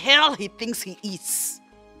the hell he thinks he is.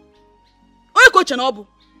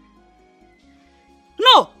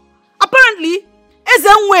 No, apparently,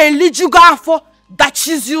 Ezenwa Lijuga that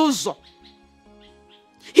CHIZZY.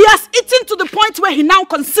 He has eaten to the point where he now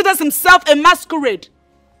considers himself a masquerade.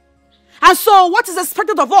 And so what is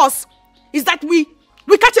expected of us is that we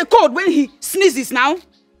catch a cold when he sneezes now.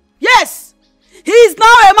 Yes, he is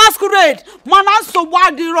now a masquerade. Mananso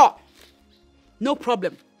Wadiro. No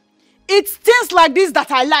problem. It's things like this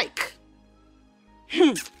that I like.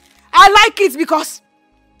 I like it because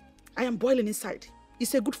I am boiling inside.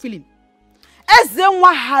 It's a good feeling.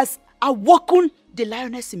 Ezenwa has awoken the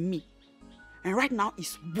lioness in me. And right now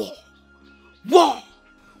it's war. War!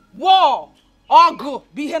 War! Ogo!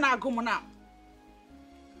 Be here now, go now.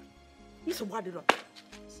 Listen, what did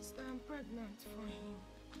Sister, I'm pregnant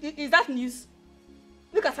for him. Is that news?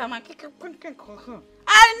 Look at her, man.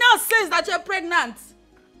 I know says that you're pregnant.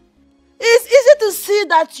 It's easy to see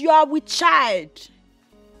that you are with child.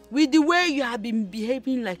 With the way you have been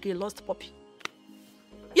behaving like a lost puppy.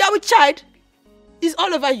 You are with child. It's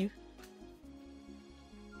all over you.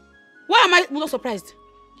 Why am I not surprised?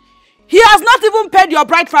 He has not even paid your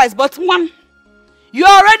bride price, but one, you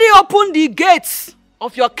already opened the gates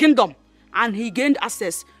of your kingdom and he gained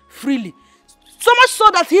access freely. So much so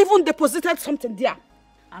that he even deposited something there.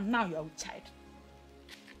 And now you are with child.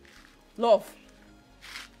 Love.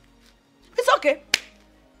 It's okay.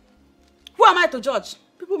 Who am I to judge?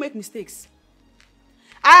 People make mistakes.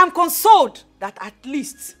 I am consoled that at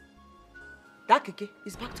least that keke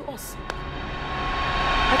is back to us.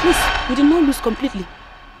 At least we did not lose completely.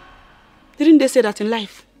 Didn't they say that in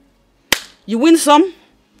life? You win some,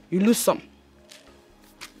 you lose some.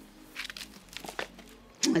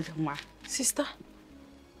 Sister,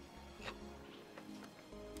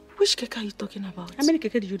 which keke are you talking about? How many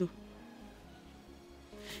keke did you do?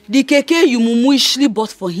 The keke you mumuishly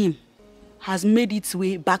bought for him has made its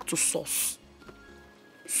way back to source.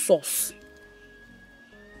 Source.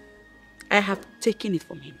 I have taken it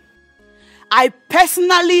from him. I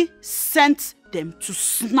personally sent them to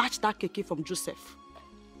snatch that keke from Joseph.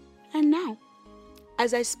 And now,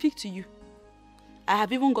 as I speak to you, I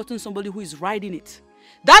have even gotten somebody who is riding it.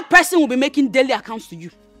 That person will be making daily accounts to you.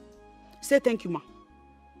 Say thank you, ma.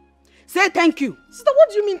 Say thank you. Sister, what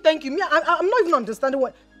do you mean thank you? Me, I'm not even understanding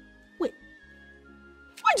what... Wait.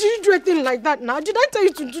 Why did you do a thing like that now? Did I tell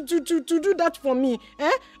you to do that for me?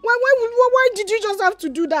 Eh? Why did you just have to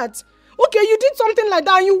do that? Okay, you did something like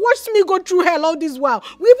that and you watched me go through hell all this while.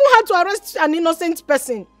 We even had to arrest an innocent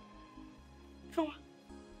person.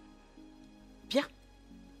 Bien.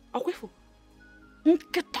 Akwefo.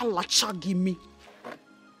 Nketa lacha gimi.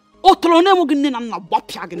 Otlone mo gine na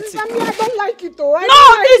bapia ginte. I don't like it though.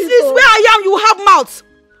 No, this is where I am. You have mouth.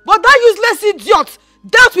 But that useless idiot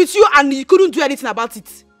dealt with you and you couldn't do anything about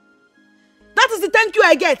it. That is the thank you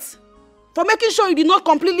I get. For making sure you did not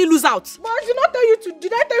completely lose out. But I did not tell you to.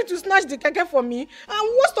 Did I tell you to snatch the keke for me?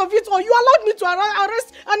 And worst of it all, you allowed me to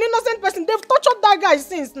arrest an innocent person. They've tortured that guy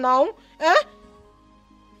since now. Eh?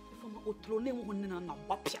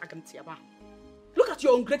 Look at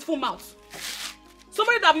your ungrateful mouth.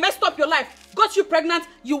 Somebody that messed up your life, got you pregnant,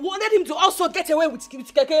 you wanted him to also get away with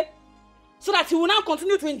keke. So that he will now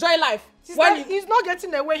continue to enjoy life. Sister, he's not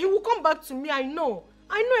getting away. He will come back to me, I know.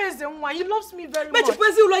 I know EZURUONYE. He loves me very much.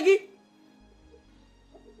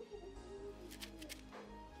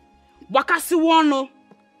 Wakasiwano.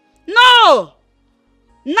 No!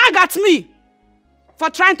 Nag at me for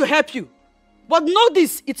trying to help you. But know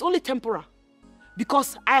this, it's only temporal.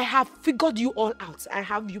 Because I have figured you all out. I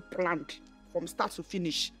have you planned from start to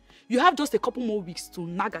finish. You have just a couple more weeks to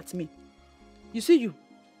nag at me. You see you,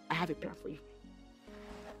 I have a plan for you.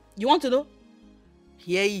 You want to know?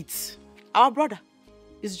 Hear it. Our brother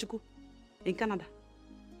is Juku in Canada.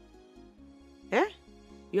 Eh?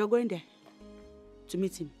 You are going there to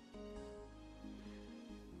meet him.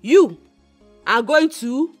 You are going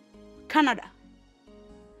to Canada.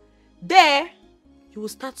 There, you will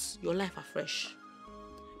start your life afresh.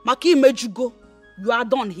 Maki Mejugo, you are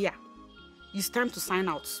done here. It's time to sign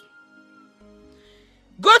out.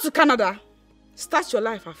 Go to Canada, start your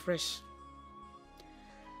life afresh.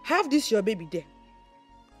 Have this your baby there.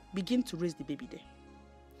 Begin to raise the baby there.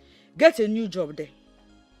 Get a new job there.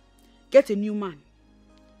 Get a new man.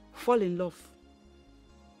 Fall in love.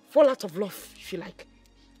 Fall out of love, if you like.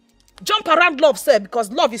 Jump around love, sir,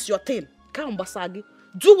 because love is your thing. Basagi.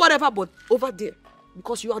 Do whatever, but over there,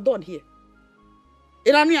 because you are done here.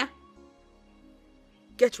 Iramia,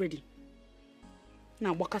 get ready.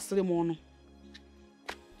 Now, Wakasile Mono.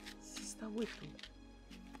 Sister, wait.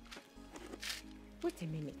 Wait a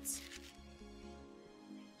minute.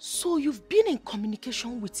 So you've been in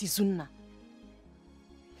communication with Izunna?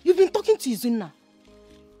 You've been talking to Izunna?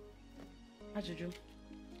 Ajuju.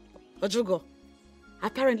 Ojugo.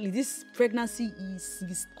 Apparently, this pregnancy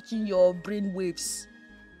is touching your brain waves.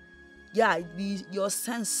 Yeah, your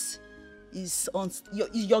sense is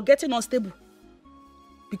you're getting unstable.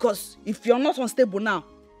 Because if you're not unstable now,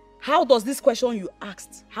 how does this question you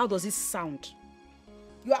asked, how does it sound?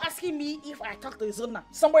 You're asking me if I talk to Izunna,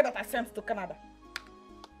 somebody that I sent to Canada.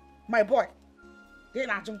 My boy. See,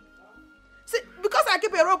 because I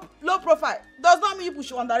keep a low profile, does not mean you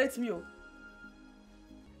should underrate me.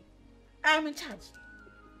 I am in charge.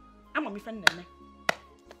 I'm a friend.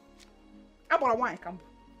 I'm a wine camp.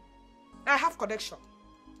 I have connection.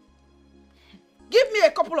 Give me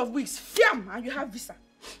a couple of weeks, fiam, and you have visa.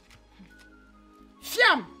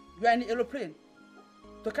 Fiam, You are in the aeroplane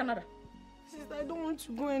to Canada. Sister, I don't want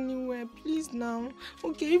to go anywhere. Please now.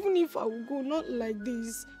 Okay, even if I will go, not like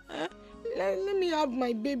this. Let me have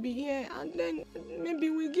my baby here, and then maybe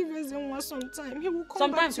we give Ezenwa some time. He will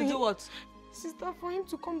come back to do what? Sister, for him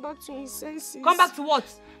to come back to his senses. Come back to what?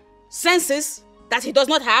 Senses that he does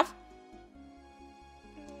not have?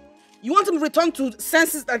 You want him to return to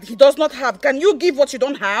senses that he does not have? Can you give what you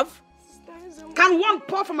don't have? Can one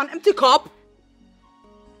pour from an empty cup?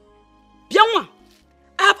 Bianwa,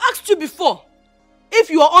 I have asked you before if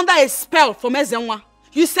you are under a spell from Ezenwa.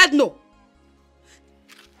 You said no.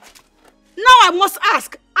 Now I must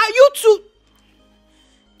ask, are you two...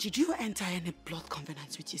 Did you enter any blood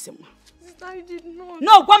covenant with Ezenwa? I did not.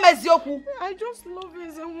 No, Gwamezioku. I just love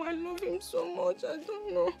Ezenwa. I love him so much. I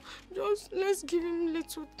don't know. Just let's give him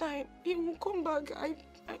little time. He will come back. I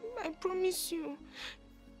promise you.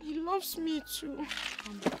 He loves me too.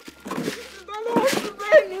 I don't want to go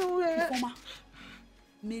anywhere. Informer,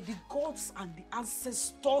 may the gods and the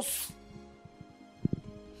ancestors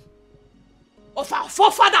of our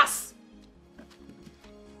forefathers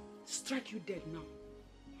strike you dead now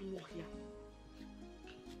and walk here.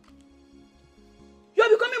 You are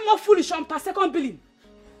becoming more foolish on per second billing.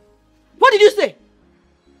 What did you say?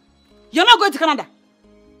 You're not going to Canada.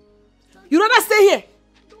 You rather stay here.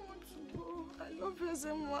 I don't want to go. I love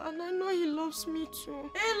Ezenwa and I know he loves me too.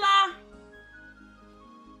 Ela.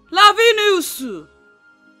 Lavinius.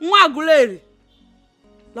 Mwaguleri.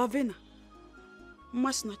 Lavina.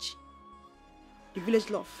 Masnachi. The village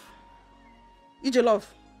love. Ije love.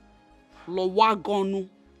 Lo wagonu.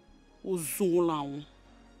 Uzunlawu.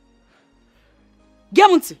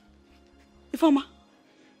 Gemunti. Ifoma.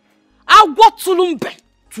 Agwo tulumbe.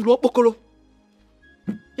 Tulo pokolo.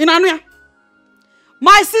 Inanuya.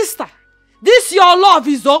 My sister, this your love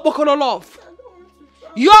is Okpokolo love.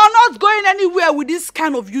 You are not going anywhere with this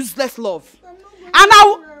kind of useless love. And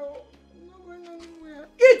I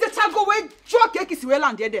eat the taco way cake is well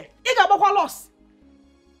and there. Loss.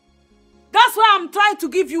 That's why I'm trying to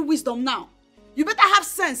give you wisdom now. You better have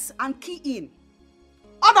sense and key in.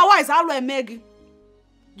 Otherwise, I'll Meg.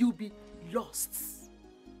 You'll be lost.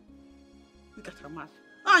 Look at her mouth.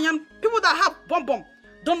 People that have bomb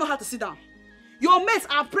don't know how to sit down. Your mates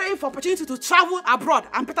are praying for opportunity to travel abroad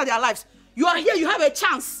and better their lives. You are here, you have a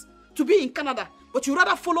chance to be in Canada, but you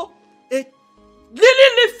rather follow a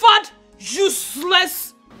lily-livered,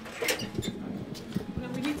 useless... No,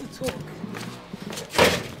 we need to talk.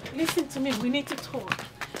 Listen to me, we need to talk.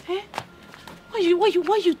 Eh? Why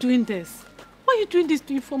are you doing this? Why are you doing this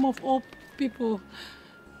to inform of all people?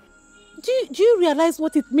 Do you realize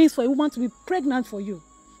what it means for a woman to be pregnant for you?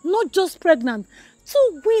 Not just pregnant,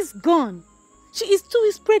 2 weeks gone. She is 2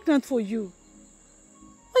 weeks pregnant for you.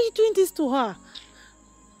 Why are you doing this to her?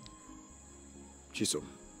 Chisom,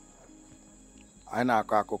 I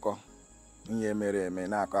na-akọ akụkọ ihe mere eme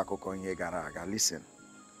na-akọ akụkọ ihe gara aga. Listen,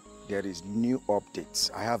 there is new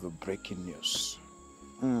updates. I have a breaking news.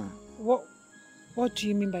 What do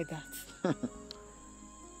you mean by that?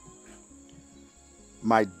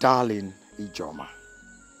 My darling Ijoma,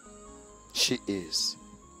 she is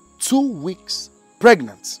 2 weeks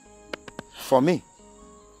pregnant for me.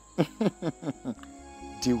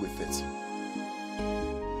 Deal with it.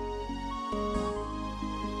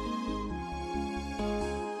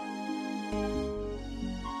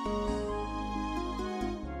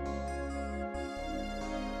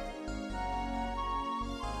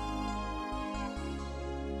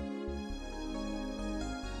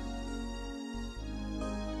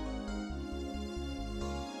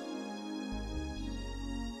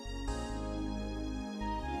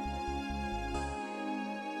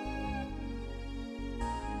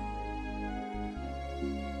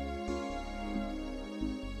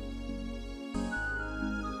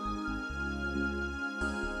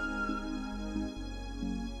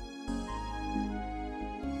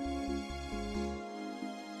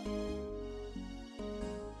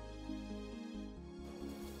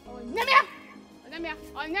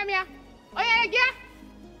 Onyamia, Oyagia,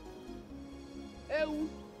 Ew,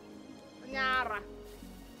 Nyara.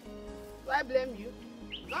 Do I blame you?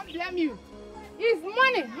 Don't blame you. It's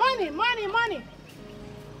money, money, money, money.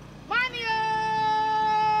 Money,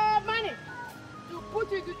 money. To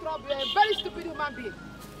put you into trouble, you're a very stupid human being.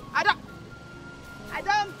 I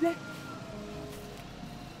don't blame.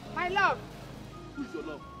 My love. Who's your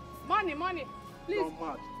love? Money, money. Please. You're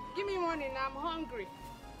mad. Give me money now, I'm hungry.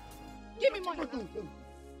 Give me money.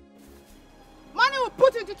 Money will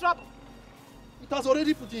put you into trouble. It has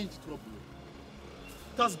already put you into trouble.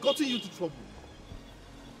 It has gotten you into trouble.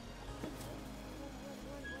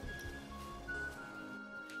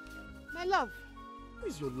 My love, Who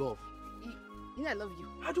is your love? You know I love you.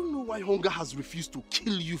 I don't know why hunger has refused to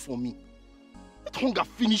kill you for me. Let hunger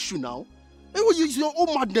finish you now. Is your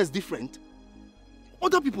own madness different?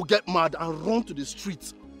 Other people get mad and run to the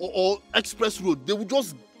streets or express road. They will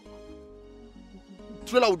just...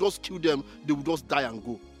 Trailer will just kill them. They will just die and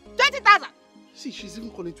go. 20,000! See, she's even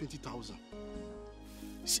calling 20,000.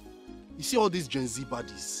 You see all these Gen Z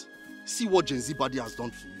baddies? See what Gen Z baddie has done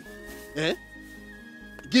to you. Eh?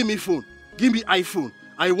 Give me phone. Give me iPhone.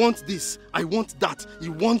 I want this. I want that. He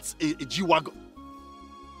wants a G-Wagon.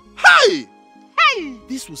 Hey! Hey!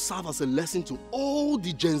 This will serve as a lesson to all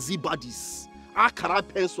the Gen Z baddies. Akara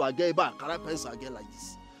pencil again, akara pencil again like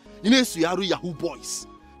this. You know, Suyaru Yahoo boys.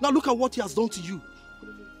 Now look at what he has done to you.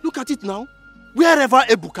 Look at it now. Wherever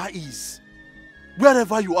Ebuka is,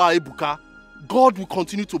 wherever you are, Ebuka, God will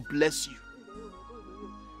continue to bless you.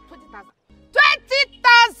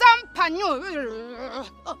 20,000 panyo.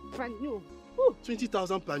 Oh, panyo.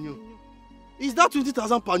 20,000 panyo. Is that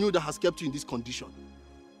 20,000 panyo that has kept you in this condition?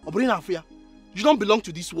 Obrina Afia, you don't belong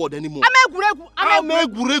to this world anymore.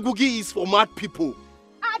 Ameguregu is for mad people.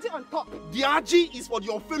 Aji on top. The Aji is for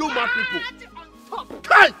your fellow mad people. Aji on top.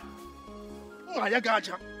 Kai! Maya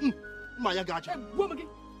Gaja. Maya Gaja.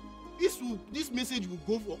 This message will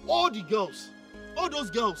go for all the girls. All those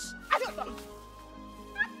girls. Aji on top.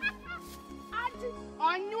 Aji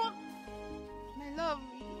on you. My love,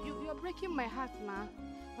 you're breaking my heart, man.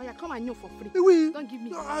 Oh, yeah, come and know for free. Hey, don't give me.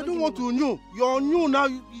 No, I don't want to know. Your new now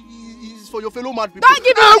is for your fellow mad people. Don't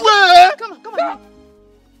give me. Come on.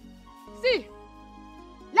 See,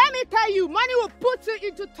 let me tell you, money will put you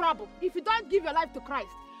into trouble if you don't give your life to Christ.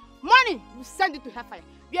 Money will send you to hellfire.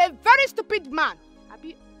 You're a very stupid man. Are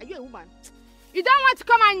you a woman? You don't want to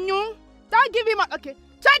come and know? Don't give him money. Okay,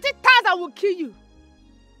 20,000 will kill you.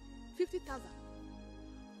 50,000.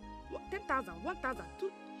 10,000. 1,000.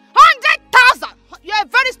 100,000. You're a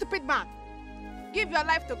very stupid man. Give your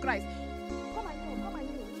life to Christ. Come and know.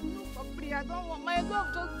 For free. I don't want my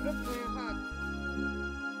love just broke my heart.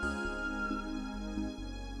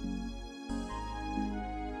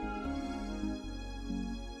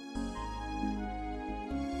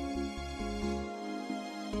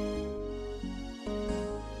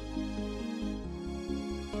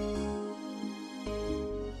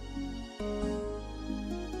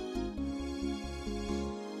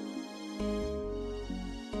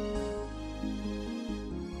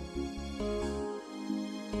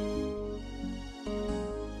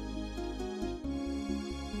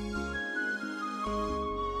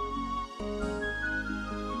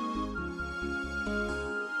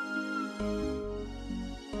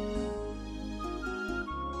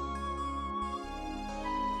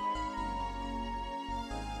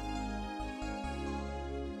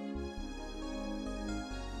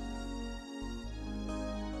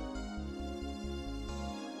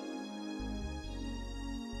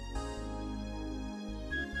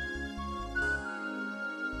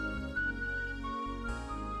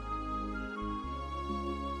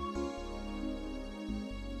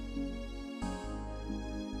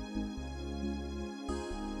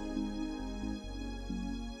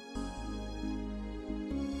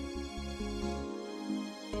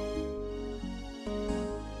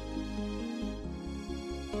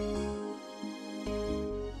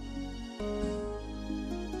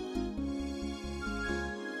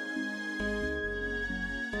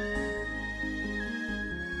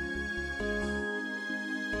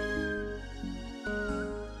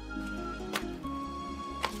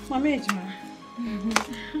 Mama Ejima.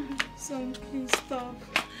 Son, please stop.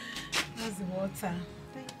 That's the water.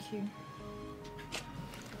 Thank you.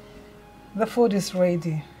 The food is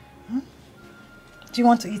ready. Do you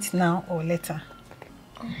want to eat now or later?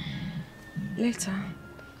 Later.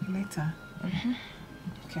 Later?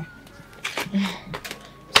 Okay.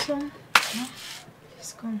 So,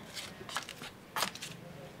 let's go.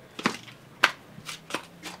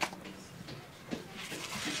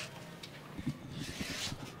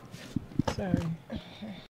 Sorry.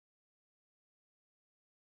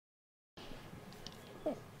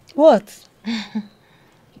 What?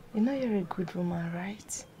 You know you're a good woman,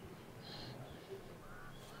 right?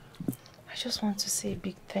 I just want to say a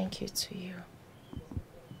big thank you to you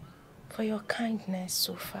for your kindness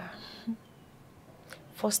so far,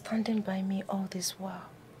 for standing by me all this while,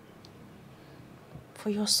 for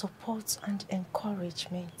your support and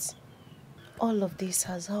encouragement. All of this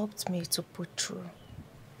has helped me to put through.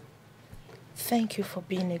 Thank you for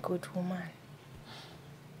being a good woman.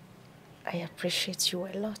 I appreciate you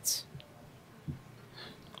a lot.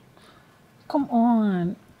 Come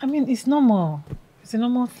on. I mean, it's normal. It's a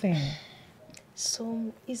normal thing.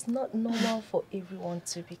 So it's not normal for everyone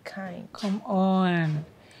to be kind. Come on.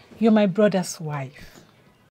 You're my brother's wife.